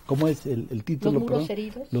los, ¿cómo es el título? Los muros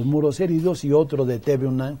heridos. Los muros heridos, y otro de TV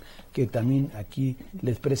UNAM que también aquí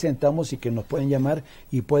les presentamos y que nos pueden llamar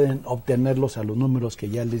y pueden obtenerlos a los números que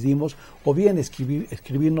ya les dimos, o bien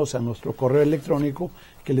escribirnos a nuestro correo electrónico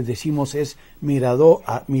que les decimos es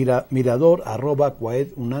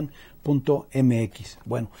mirador@coedunam.mx.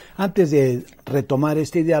 Bueno, antes de retomar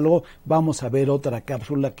este diálogo, vamos a ver otra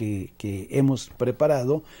cápsula que hemos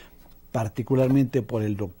preparado, particularmente por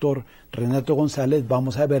el doctor Renato González.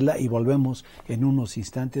 Vamos a verla y volvemos en unos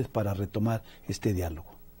instantes para retomar este diálogo.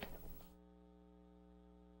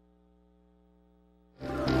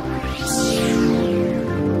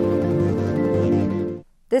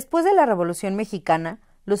 Después de la Revolución Mexicana,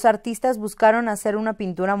 los artistas buscaron hacer una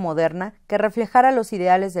pintura moderna que reflejara los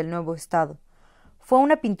ideales del nuevo Estado. Fue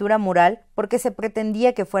una pintura mural porque se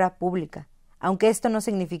pretendía que fuera pública, aunque esto no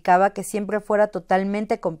significaba que siempre fuera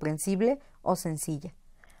totalmente comprensible o sencilla.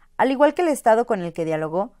 Al igual que el Estado con el que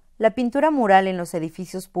dialogó, la pintura mural en los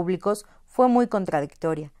edificios públicos fue muy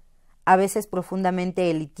contradictoria, a veces profundamente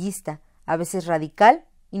elitista, a veces radical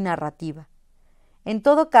y narrativa. En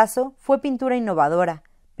todo caso, fue pintura innovadora,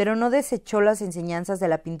 pero no desechó las enseñanzas de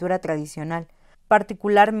la pintura tradicional,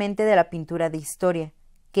 particularmente de la pintura de historia,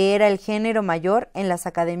 que era el género mayor en las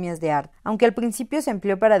academias de arte, aunque al principio se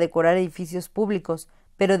empleó para decorar edificios públicos,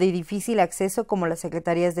 pero de difícil acceso como las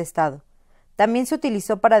secretarías de Estado. También se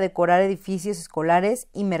utilizó para decorar edificios escolares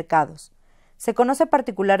y mercados. Se conoce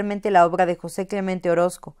particularmente la obra de José Clemente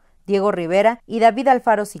Orozco, Diego Rivera y David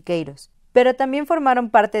Alfaro Siqueiros, pero también formaron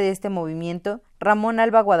parte de este movimiento Ramón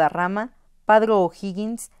Alba Guadarrama, Padro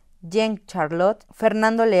O'Higgins, Jean Charlotte,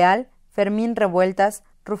 Fernando Leal, Fermín Revueltas,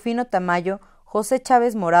 Rufino Tamayo, José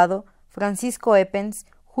Chávez Morado, Francisco Epens,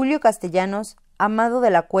 Julio Castellanos, Amado de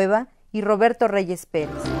la Cueva y Roberto Reyes Pérez.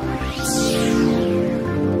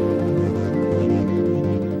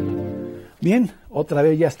 Bien, otra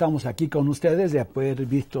vez ya estamos aquí con ustedes de haber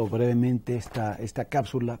visto brevemente esta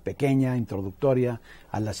cápsula pequeña, introductoria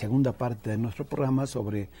a la segunda parte de nuestro programa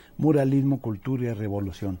sobre muralismo, cultura y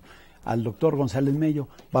revolución. Al doctor González Mello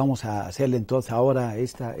vamos a hacerle entonces ahora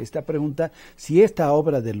esta pregunta, si esta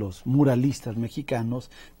obra de los muralistas mexicanos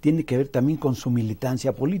tiene que ver también con su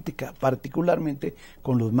militancia política, particularmente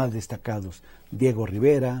con los más destacados, Diego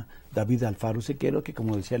Rivera, David Alfaro Siqueiros, que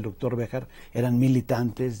como decía el doctor Béjar, eran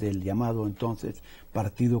militantes del llamado entonces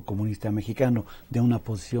Partido Comunista Mexicano, de una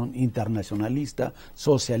posición internacionalista,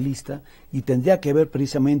 socialista, y tendría que ver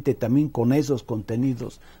precisamente también con esos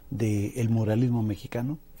contenidos del muralismo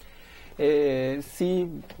mexicano. Sí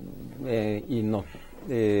y no.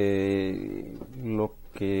 Lo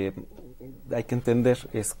que hay que entender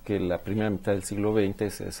es que la primera mitad del siglo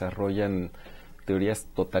XX se desarrollan teorías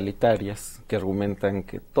totalitarias que argumentan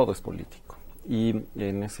que todo es político. Y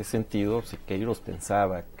en ese sentido, Siqueiros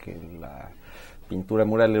pensaba que la pintura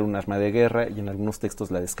mural era un arma de guerra y en algunos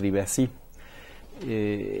textos la describe así.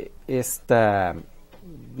 Esta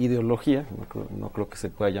ideología, no creo que se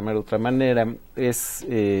pueda llamar de otra manera, es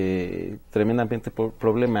tremendamente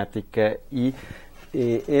problemática y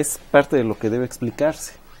es parte de lo que debe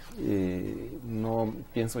explicarse. No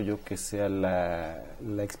pienso yo que sea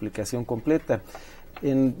la explicación completa.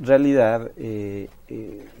 En realidad,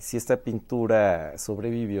 si esta pintura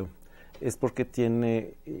sobrevivió, es porque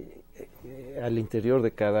tiene al interior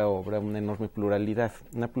de cada obra una enorme pluralidad,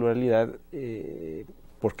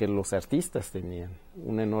 porque los artistas tenían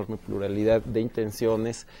una enorme pluralidad de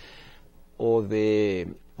intenciones o de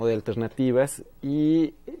alternativas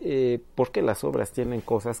y porque las obras tienen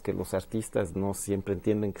cosas que los artistas no siempre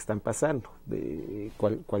entienden que están pasando.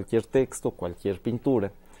 Cualquier texto, cualquier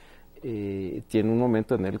pintura tiene un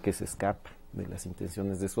momento en el que se escapa de las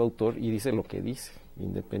intenciones de su autor y dice lo que dice,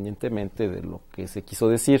 independientemente de lo que se quiso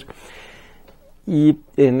decir. Y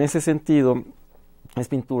en ese sentido es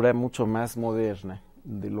pintura mucho más moderna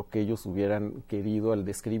de lo que ellos hubieran querido al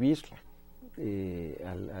describirla.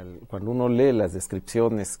 Cuando uno lee las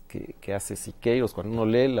descripciones que hace Siqueiros, cuando uno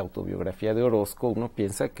lee la autobiografía de Orozco, uno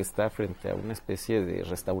piensa que está frente a una especie de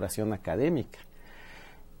restauración académica.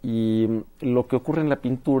 Y lo que ocurre en la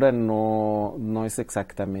pintura no es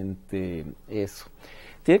exactamente eso.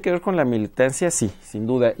 Tiene que ver con la militancia, sí, sin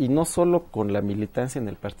duda, y no solo con la militancia en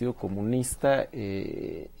el Partido Comunista.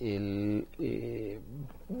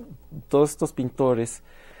 Todos estos pintores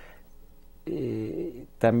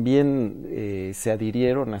también se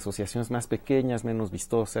adhirieron a asociaciones más pequeñas, menos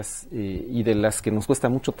vistosas, y de las que nos cuesta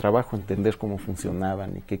mucho trabajo entender cómo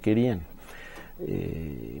funcionaban y qué querían.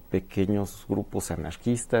 Pequeños grupos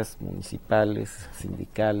anarquistas, municipales,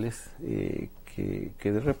 sindicales,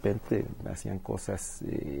 que de repente hacían cosas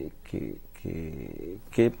que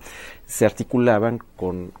se articulaban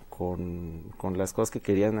con las cosas que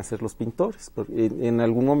querían hacer los pintores. En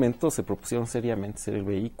algún momento se propusieron seriamente ser el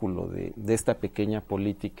vehículo de esta pequeña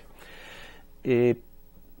política.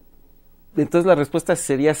 Entonces la respuesta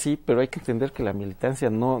sería sí, pero hay que entender que la militancia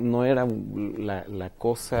no era la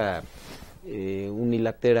cosa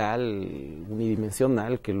unilateral,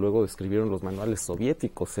 unidimensional que luego describieron los manuales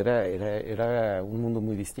soviéticos. Era un mundo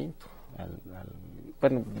muy distinto.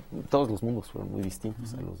 Bueno, todos los mundos fueron muy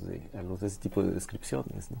distintos a los de ese tipo de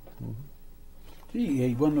descripciones, ¿no? Sí,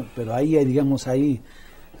 y bueno, pero ahí digamos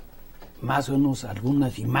más o menos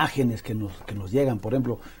algunas imágenes que nos llegan. Por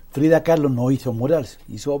ejemplo, Frida Kahlo no hizo murales,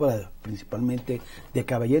 hizo obra principalmente de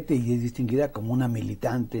caballete y es distinguida como una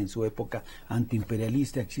militante en su época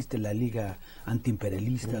antiimperialista. Existe la Liga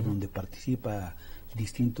Antiimperialista donde participa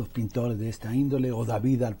distintos pintores de esta índole, o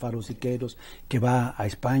David Alfaro Siqueiros, que va a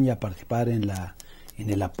España a participar en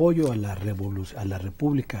el apoyo a la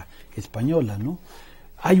República Española, ¿no?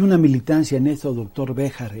 Hay una militancia en eso, doctor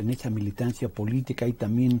Béjar, en esa militancia política, hay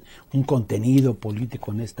también un contenido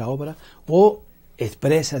político en esta obra, o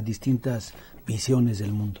expresa distintas visiones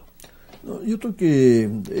del mundo. No, yo creo que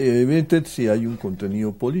evidentemente sí hay un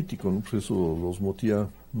contenido político, ¿no? Pues eso los motiva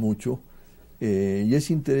mucho, y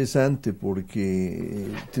es interesante porque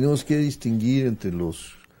tenemos que distinguir entre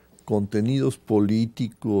los contenidos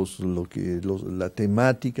políticos, la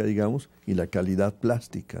temática, digamos, y la calidad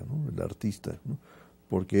plástica, ¿no? Del artista, ¿no?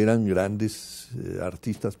 Porque eran grandes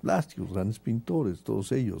artistas plásticos, grandes pintores,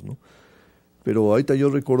 todos ellos, ¿no? Pero ahorita yo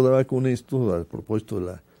recordaba con esto, a propósito de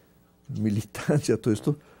la militancia, todo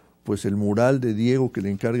esto, pues el mural de Diego que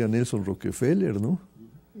le encarga Nelson Rockefeller, ¿no?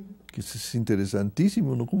 Que es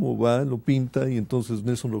interesantísimo, ¿no? Cómo va, lo pinta, y entonces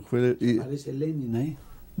Nelson Rockefeller... Parece Lenin ahí.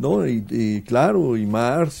 No, y claro, y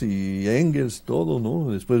Marx y Engels, todo,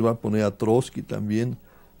 ¿no? Después va a poner a Trotsky también,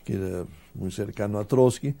 que era muy cercano a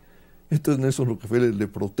Trotsky. Entonces Nelson Rockefeller le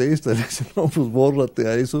protesta, le dice, no, pues bórrate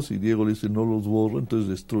a esos, y Diego le dice, no los borro, entonces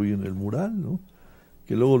destruyen el mural, ¿no?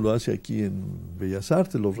 Que luego lo hace aquí en Bellas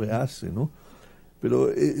Artes, lo rehace, ¿no?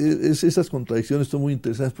 Pero esas contradicciones son muy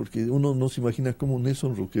interesantes porque uno no se imagina cómo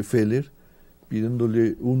Nelson Rockefeller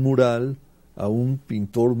pidiéndole un mural a un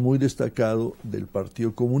pintor muy destacado del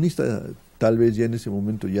Partido Comunista. Tal vez ya en ese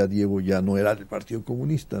momento ya Diego ya no era del Partido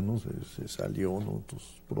Comunista, ¿no? Se salió, ¿no?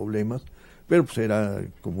 Otros problemas, pero pues era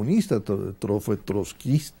comunista, fue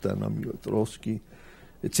trotskista, ¿no? Amigo de Trotsky,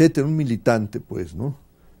 etcétera, un militante, pues, ¿no?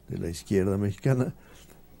 De la izquierda mexicana.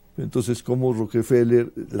 Entonces, como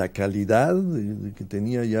Rockefeller, la calidad de que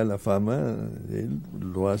tenía ya la fama, él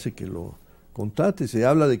lo hace que lo contrate. Se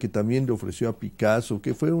habla de que también le ofreció a Picasso,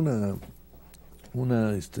 que fue un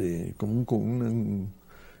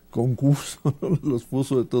concurso, ¿no? Los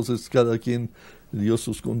puso, entonces cada quien dio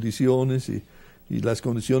sus condiciones y las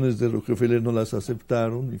condiciones de Rockefeller no las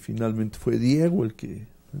aceptaron y finalmente fue Diego el que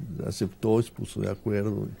aceptó, se puso de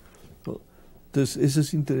acuerdo. Entonces eso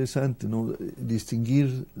es interesante, ¿no?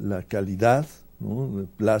 Distinguir la calidad, ¿no?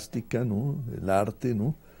 Plástica, ¿no? Del arte,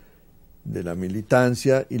 ¿no? De la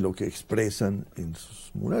militancia y lo que expresan en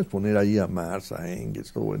sus murales, poner ahí a Marx, a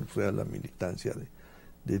Engels, todo, bueno, pues era la militancia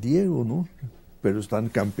de Diego, ¿no? Pero están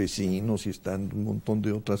campesinos y están un montón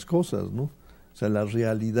de otras cosas, ¿no? O sea, la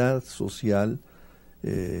realidad social,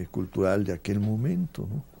 cultural de aquel momento,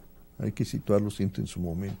 ¿no? Hay que situarlo siempre en su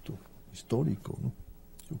momento histórico, ¿no?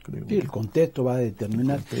 Yo creo. Sí, el contexto va a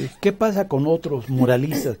determinar. ¿Qué pasa con otros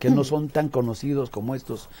muralistas que no son tan conocidos como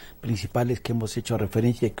estos principales que hemos hecho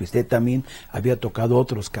referencia y que usted también había tocado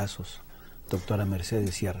otros casos, doctora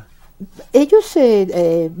Mercedes Sierra? Ellos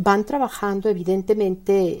van trabajando,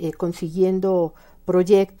 evidentemente, consiguiendo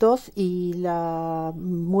proyectos, y la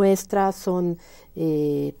muestra son,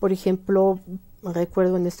 por ejemplo,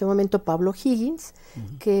 recuerdo en este momento Pablo Higgins,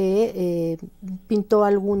 que pintó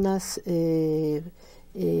algunas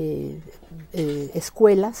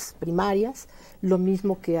escuelas primarias, lo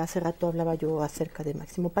mismo que hace rato hablaba yo acerca de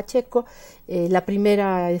Máximo Pacheco. La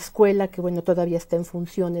primera escuela, que bueno, todavía está en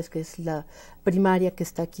funciones, que es la primaria que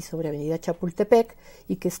está aquí sobre Avenida Chapultepec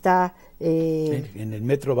y que está en el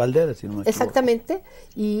Metro Valderas, si no me equivoco. Exactamente,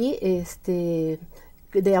 y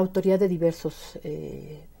de autoría de diversos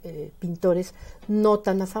pintores no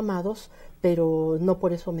tan afamados, pero no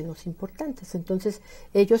por eso menos importantes. Entonces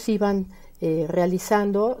ellos iban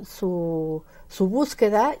realizando su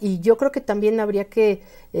búsqueda, y yo creo que también habría que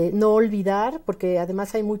no olvidar, porque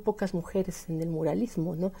además hay muy pocas mujeres en el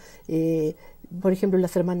muralismo, ¿no? Por ejemplo,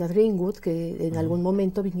 las hermanas Greenwood, que en algún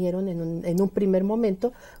momento vinieron en un primer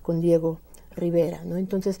momento con Diego Rivera, ¿no?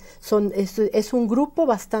 Entonces es un grupo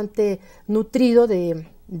bastante nutrido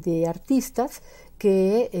de artistas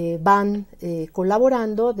que van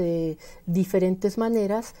colaborando de diferentes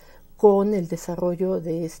maneras con el desarrollo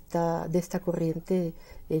de esta corriente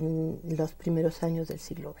en los primeros años del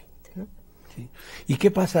siglo XX, ¿no? Sí. ¿Y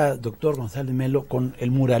qué pasa, doctor González Melo, con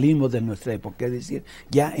el muralismo de nuestra época? Es decir,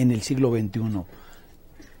 ya en el siglo XXI,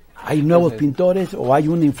 ¿hay nuevos pintores o hay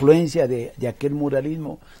una influencia de aquel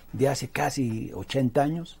muralismo de hace casi 80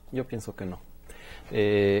 años? Yo pienso que no.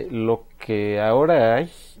 Lo que ahora hay,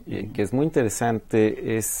 que es muy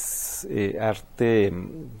interesante, es arte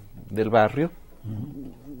del barrio,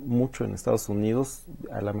 mucho en Estados Unidos,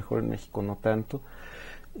 a lo mejor en México no tanto,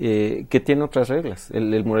 que tiene otras reglas.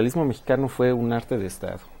 El muralismo mexicano fue un arte de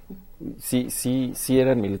Estado. Sí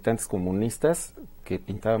eran militantes comunistas que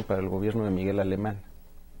pintaban para el gobierno de Miguel Alemán.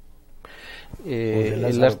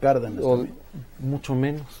 Cárdenas, mucho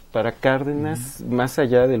menos. Para Cárdenas, más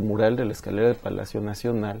allá del mural de la escalera del Palacio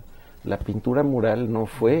Nacional, la pintura mural no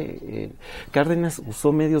fue... Cárdenas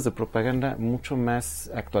usó medios de propaganda mucho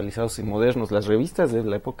más actualizados y modernos. Las revistas de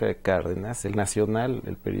la época de Cárdenas, el Nacional,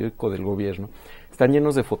 el periódico del gobierno, están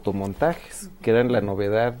llenos de fotomontajes, que eran la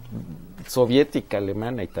novedad soviética,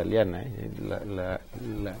 alemana, italiana, la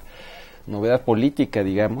novedad política,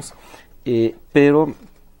 digamos, pero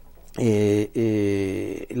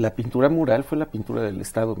la pintura mural fue la pintura del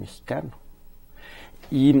Estado mexicano.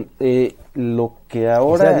 Y lo que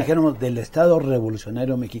ahora... O sea, dijéramos del Estado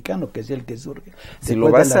Revolucionario Mexicano, que es el que surge. Si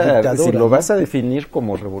lo vas a definir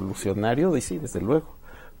como revolucionario, sí, desde luego.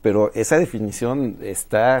 Pero esa definición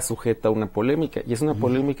está sujeta a una polémica, y es una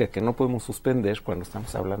polémica que no podemos suspender cuando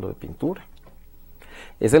estamos hablando de pintura.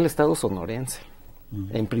 Es el Estado sonorense.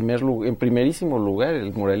 En primerísimo lugar,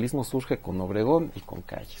 el muralismo surge con Obregón y con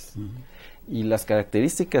Calles. Y las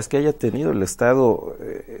características que haya tenido el Estado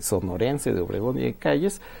sonorense de Obregón y de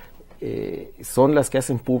Calles son las que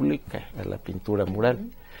hacen pública a la pintura mural.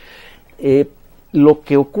 Lo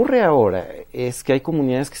que ocurre ahora es que hay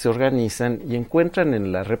comunidades que se organizan y encuentran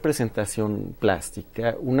en la representación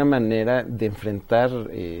plástica una manera de enfrentar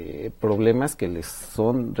problemas que les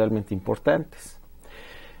son realmente importantes.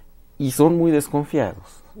 Y son muy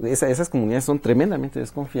desconfiados. Esas comunidades son tremendamente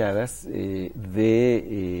desconfiadas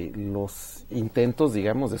de los intentos,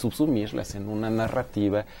 digamos, de subsumirlas en una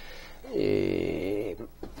narrativa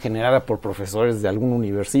generada por profesores de alguna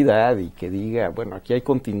universidad y que diga, bueno, aquí hay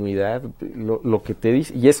continuidad, lo que te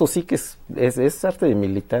dice, y eso sí que es arte de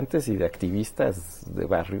militantes y de activistas de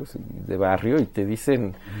barrio, y te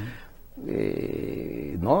dicen,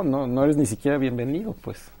 no eres ni siquiera bienvenido,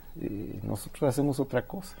 pues, nosotros hacemos otra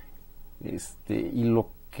cosa. Y lo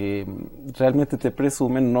que realmente te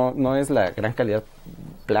presumen no es la gran calidad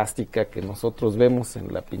plástica que nosotros vemos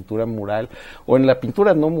en la pintura mural o en la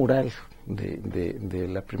pintura no mural de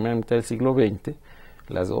la primera mitad del siglo XX,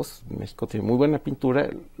 las dos. México tiene muy buena pintura.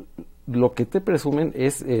 Lo que te presumen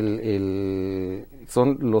es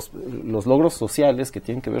son los logros sociales que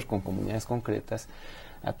tienen que ver con comunidades concretas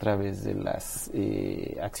a través de las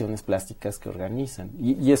acciones plásticas que organizan,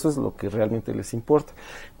 y eso es lo que realmente les importa.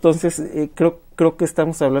 Entonces creo que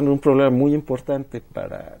estamos hablando de un problema muy importante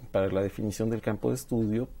para la definición del campo de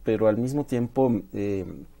estudio, pero al mismo tiempo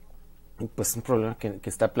pues un problema que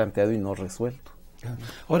está planteado y no resuelto.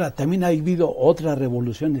 Ahora, también ha habido otras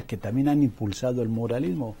revoluciones que también han impulsado el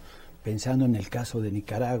muralismo, pensando en el caso de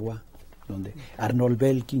Nicaragua, donde Arnold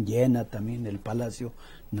Belkin llena también el Palacio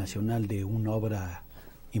Nacional de una obra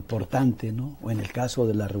importante, ¿no? O en el caso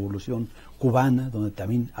de la Revolución Cubana, donde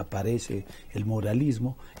también aparece el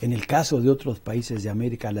muralismo, en el caso de otros países de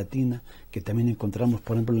América Latina, que también encontramos,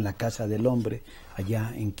 por ejemplo, en la Casa del Hombre,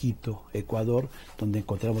 allá en Quito, Ecuador, donde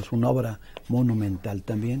encontramos una obra monumental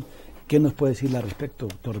también. ¿Qué nos puede decir al respecto,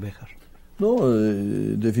 doctor Béjar? No,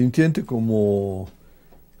 definitivamente como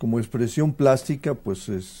expresión plástica, pues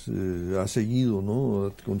ha seguido,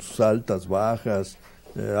 ¿no? Con sus altas, bajas.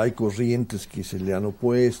 Hay corrientes que se le han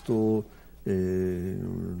opuesto,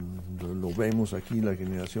 lo vemos aquí, la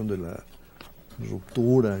generación de la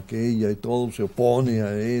ruptura aquella, y todo se opone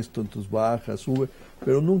a esto, entonces baja, sube,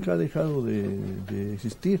 pero nunca ha dejado de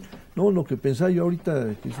existir. No, lo que pensaba yo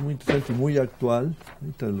ahorita, que es muy interesante y muy actual,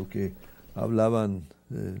 ahorita lo que hablaban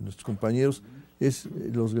nuestros compañeros, es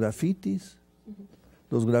los grafitis.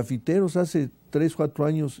 Los grafiteros hace 3, 4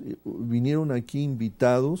 años vinieron aquí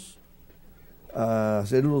invitados a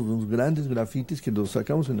hacer los grandes grafitis que los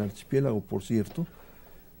sacamos en Archipiélago, por cierto.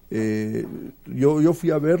 Yo fui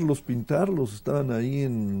a verlos pintarlos, estaban ahí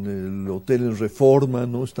en el hotel en Reforma,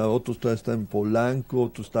 ¿no? Otro está en Polanco,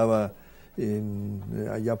 otro estaba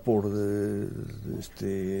allá por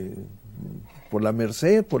por la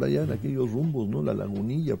Merced, por allá en aquellos rumbos, ¿no? La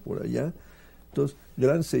Lagunilla, por allá. Entonces,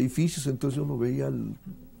 grandes edificios, entonces yo lo veía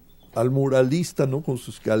al muralista, ¿no? Con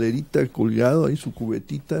su escalerita colgado ahí, su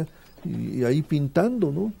cubetita, y ahí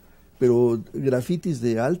pintando, ¿no? Pero grafitis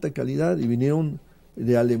de alta calidad, y vinieron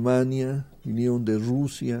de Alemania, vinieron de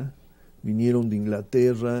Rusia, vinieron de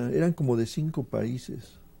Inglaterra, eran como de 5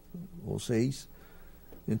 países, o 6.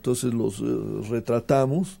 Entonces los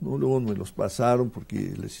retratamos, ¿no? Luego me los pasaron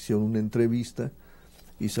porque les hicieron una entrevista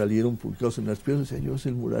y salieron publicados en las piezas. Señor, es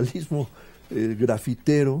el muralismo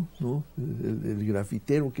grafitero, ¿no? El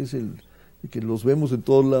grafitero, que es el que los vemos en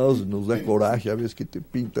todos lados, nos da coraje a veces que te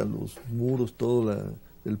pintan los muros, todo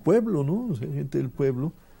el pueblo, ¿no? O sea, gente del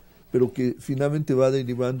pueblo, pero que finalmente va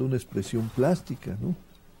derivando una expresión plástica, ¿no?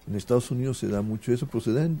 En Estados Unidos se da mucho eso, pero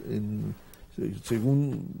se da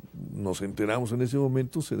según nos enteramos en ese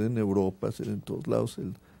momento, se da en Europa, se da en todos lados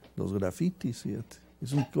los grafitis, fíjate.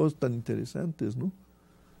 Son cosas tan interesantes, ¿no?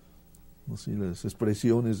 Así, las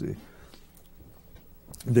expresiones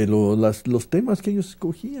de los temas que ellos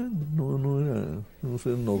escogían, no eran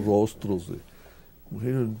los rostros de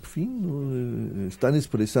mujeres, en fin, ¿no? Están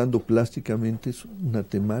expresando plásticamente una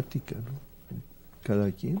temática, ¿no?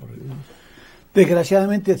 Cada quien.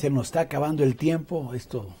 Desgraciadamente se nos está acabando el tiempo,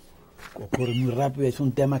 esto ocurre muy rápido, es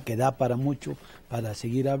un tema que da para mucho, para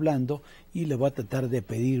seguir hablando, y le voy a tratar de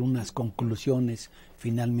pedir unas conclusiones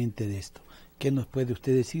finalmente de esto. ¿Qué nos puede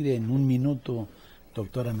usted decir en un minuto,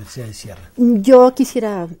 doctora Mercedes Sierra? Yo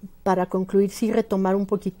quisiera, para concluir, sí retomar un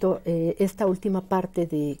poquito esta última parte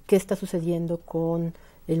de qué está sucediendo con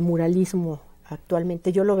el muralismo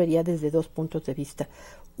actualmente. Yo lo vería desde 2 puntos de vista.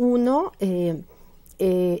 Uno,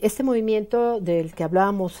 este movimiento del que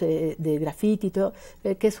hablábamos de graffiti y todo,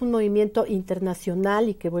 que es un movimiento internacional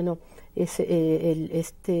y que, bueno, es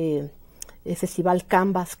este festival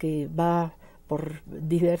Canvas que va por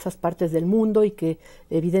diversas partes del mundo y que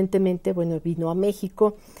evidentemente, bueno, vino a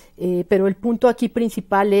México, pero el punto aquí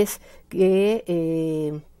principal es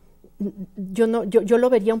que yo lo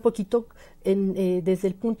vería un poquito desde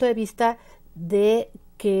el punto de vista de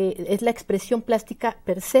que es la expresión plástica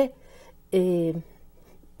per se,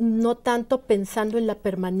 no tanto pensando en la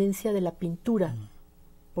permanencia de la pintura.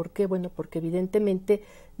 ¿Por qué? Bueno, porque evidentemente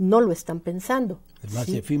no lo están pensando. Es más,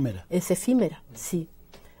 ¿sí? efímera. Es efímera, sí.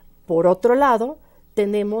 Por otro lado,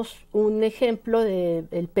 tenemos un ejemplo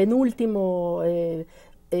del penúltimo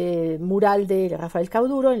mural de Rafael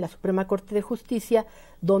Cauduro en la Suprema Corte de Justicia,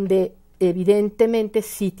 donde evidentemente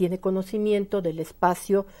sí tiene conocimiento del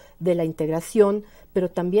espacio, de la integración, pero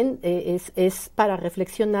también es para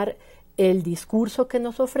reflexionar el discurso que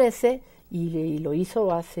nos ofrece, y lo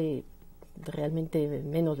hizo hace realmente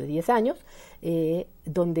menos de 10 años,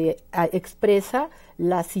 donde expresa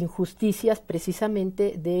las injusticias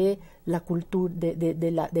precisamente de la cultura,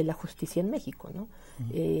 de la justicia en México, ¿no?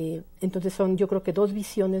 Entonces son, yo creo que 2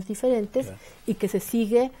 visiones diferentes, claro, y que se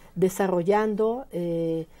sigue desarrollando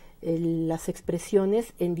las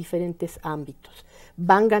expresiones en diferentes ámbitos.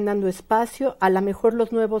 Van ganando espacio, a lo mejor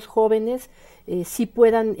los nuevos jóvenes sí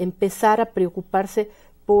puedan empezar a preocuparse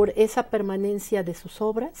por esa permanencia de sus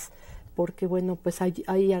obras, porque bueno, pues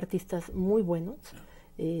hay artistas muy buenos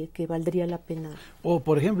que valdría la pena. O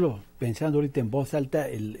por ejemplo, pensando ahorita en voz alta,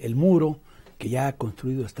 el muro que ya ha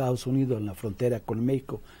construido Estados Unidos en la frontera con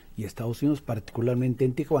México y Estados Unidos, particularmente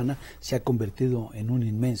en Tijuana, se ha convertido en un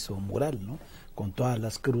inmenso mural, ¿no? Con todas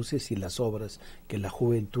las cruces y las obras que la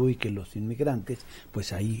juventud y que los inmigrantes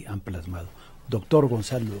pues ahí han plasmado. Doctor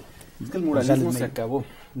Gonzalo. Es que el muralismo se acabó,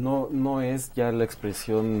 no es ya la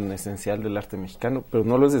expresión esencial del arte mexicano, pero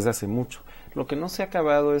no lo es desde hace mucho. Lo que no se ha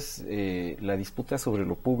acabado es la disputa sobre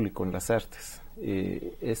lo público en las artes.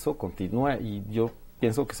 Eso continúa y yo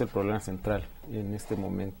pienso que es el problema central en este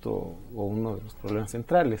momento, o uno de los problemas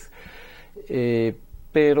centrales.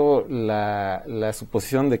 Pero la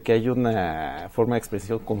suposición de que hay una forma de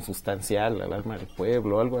expresión consustancial al alma del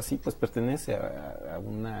pueblo, algo así, pues pertenece a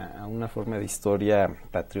una forma de historia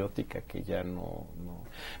patriótica que ya no.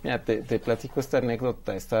 Mira, te platico esta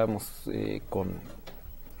anécdota. Estábamos con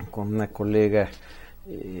una colega,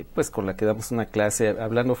 pues con la que damos una clase,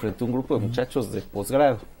 hablando frente a un grupo de muchachos de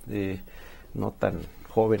posgrado, no tan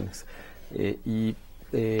jóvenes,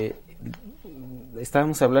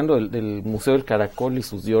 estábamos hablando del Museo del Caracol y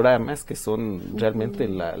sus dioramas, que son realmente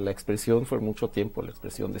la expresión, fue mucho tiempo la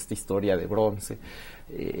expresión de esta historia de bronce,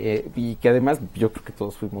 y que además yo creo que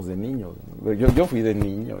todos fuimos de niño. Yo fui de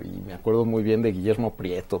niño y me acuerdo muy bien de Guillermo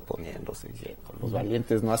Prieto poniéndose, diciendo, los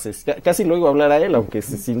valientes no haces, casi lo oigo hablar a él, aunque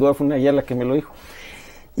sin duda fue una guía la que me lo dijo.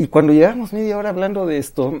 Y cuando llevamos media hora hablando de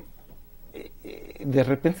esto, de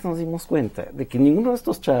repente nos dimos cuenta de que ninguno de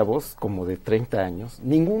estos chavos, como de 30 años,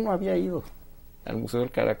 ninguno había ido al Museo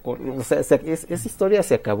del Caracol. O sea, esa historia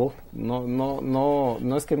se acabó.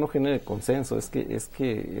 No es que no genere consenso, es que es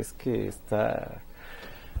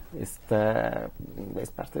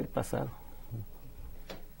parte del pasado.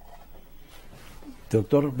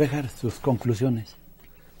 Doctor Béjar, sus conclusiones.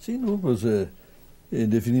 Sí, no, pues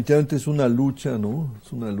definitivamente es una lucha, ¿no?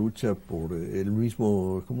 Es una lucha por el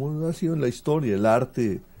mismo, como ha sido en la historia, el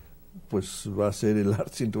arte, pues va a ser el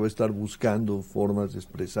arte, siempre va a estar buscando formas de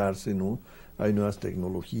expresarse, ¿no? Hay nuevas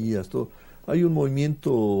tecnologías, todo. Hay un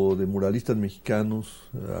movimiento de muralistas mexicanos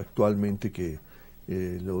actualmente que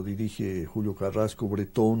lo dirige Julio Carrasco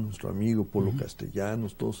Bretón, nuestro amigo Polo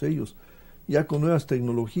Castellanos, todos ellos, ya con nuevas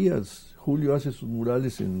tecnologías. Julio hace sus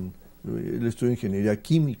murales él estudia ingeniería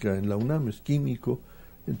química en la UNAM, es químico,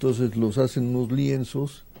 entonces los hace en unos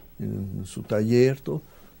lienzos en su taller, todo,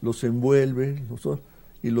 los envuelve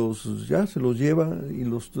y ya se los lleva y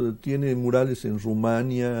los tiene murales en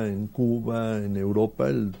Rumania, en Cuba, en Europa.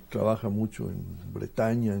 Él trabaja mucho en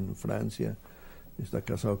Bretaña, en Francia, está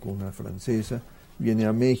casado con una francesa, viene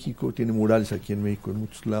a México, tiene murales aquí en México en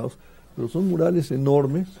muchos lados, pero son murales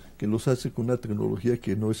enormes que los hace con una tecnología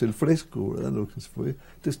que no es el fresco, ¿verdad? Lo que se fue.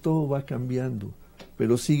 Entonces todo va cambiando,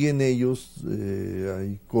 pero siguen ellos,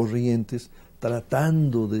 hay corrientes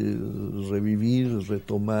tratando de revivir,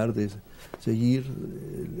 retomar, de seguir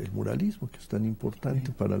el muralismo, que es tan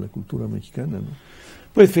importante para la cultura mexicana, ¿no?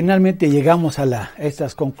 Pues finalmente llegamos a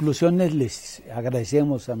estas conclusiones. Les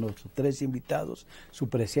agradecemos a nuestros 3 invitados su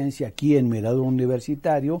presencia aquí en Mirador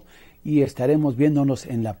Universitario y estaremos viéndonos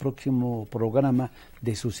en el próximo programa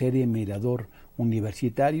de su serie Mirador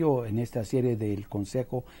Universitario, en esta serie del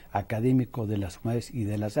Consejo Académico de las Humanidades y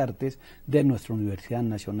de las Artes de nuestra Universidad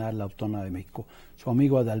Nacional Autónoma de México. Su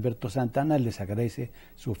amigo Adalberto Santana les agradece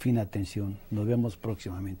su fina atención. Nos vemos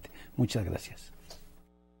próximamente. Muchas gracias.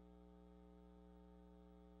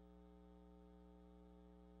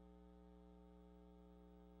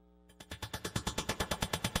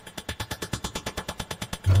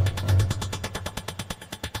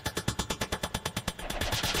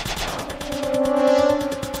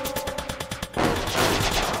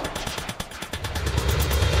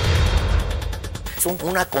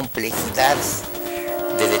 Una complejidad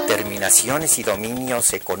de determinaciones y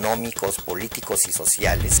dominios económicos, políticos y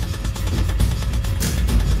sociales.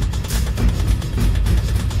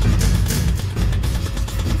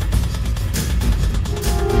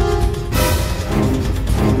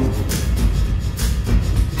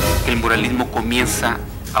 El muralismo comienza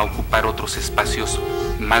a ocupar otros espacios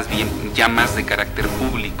más bien ya más de carácter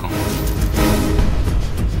público.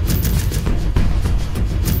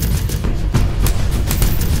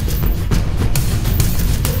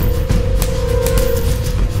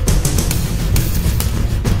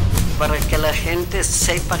 Para que la gente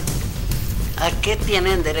sepa a qué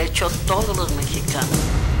tienen derecho todos los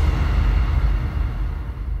mexicanos.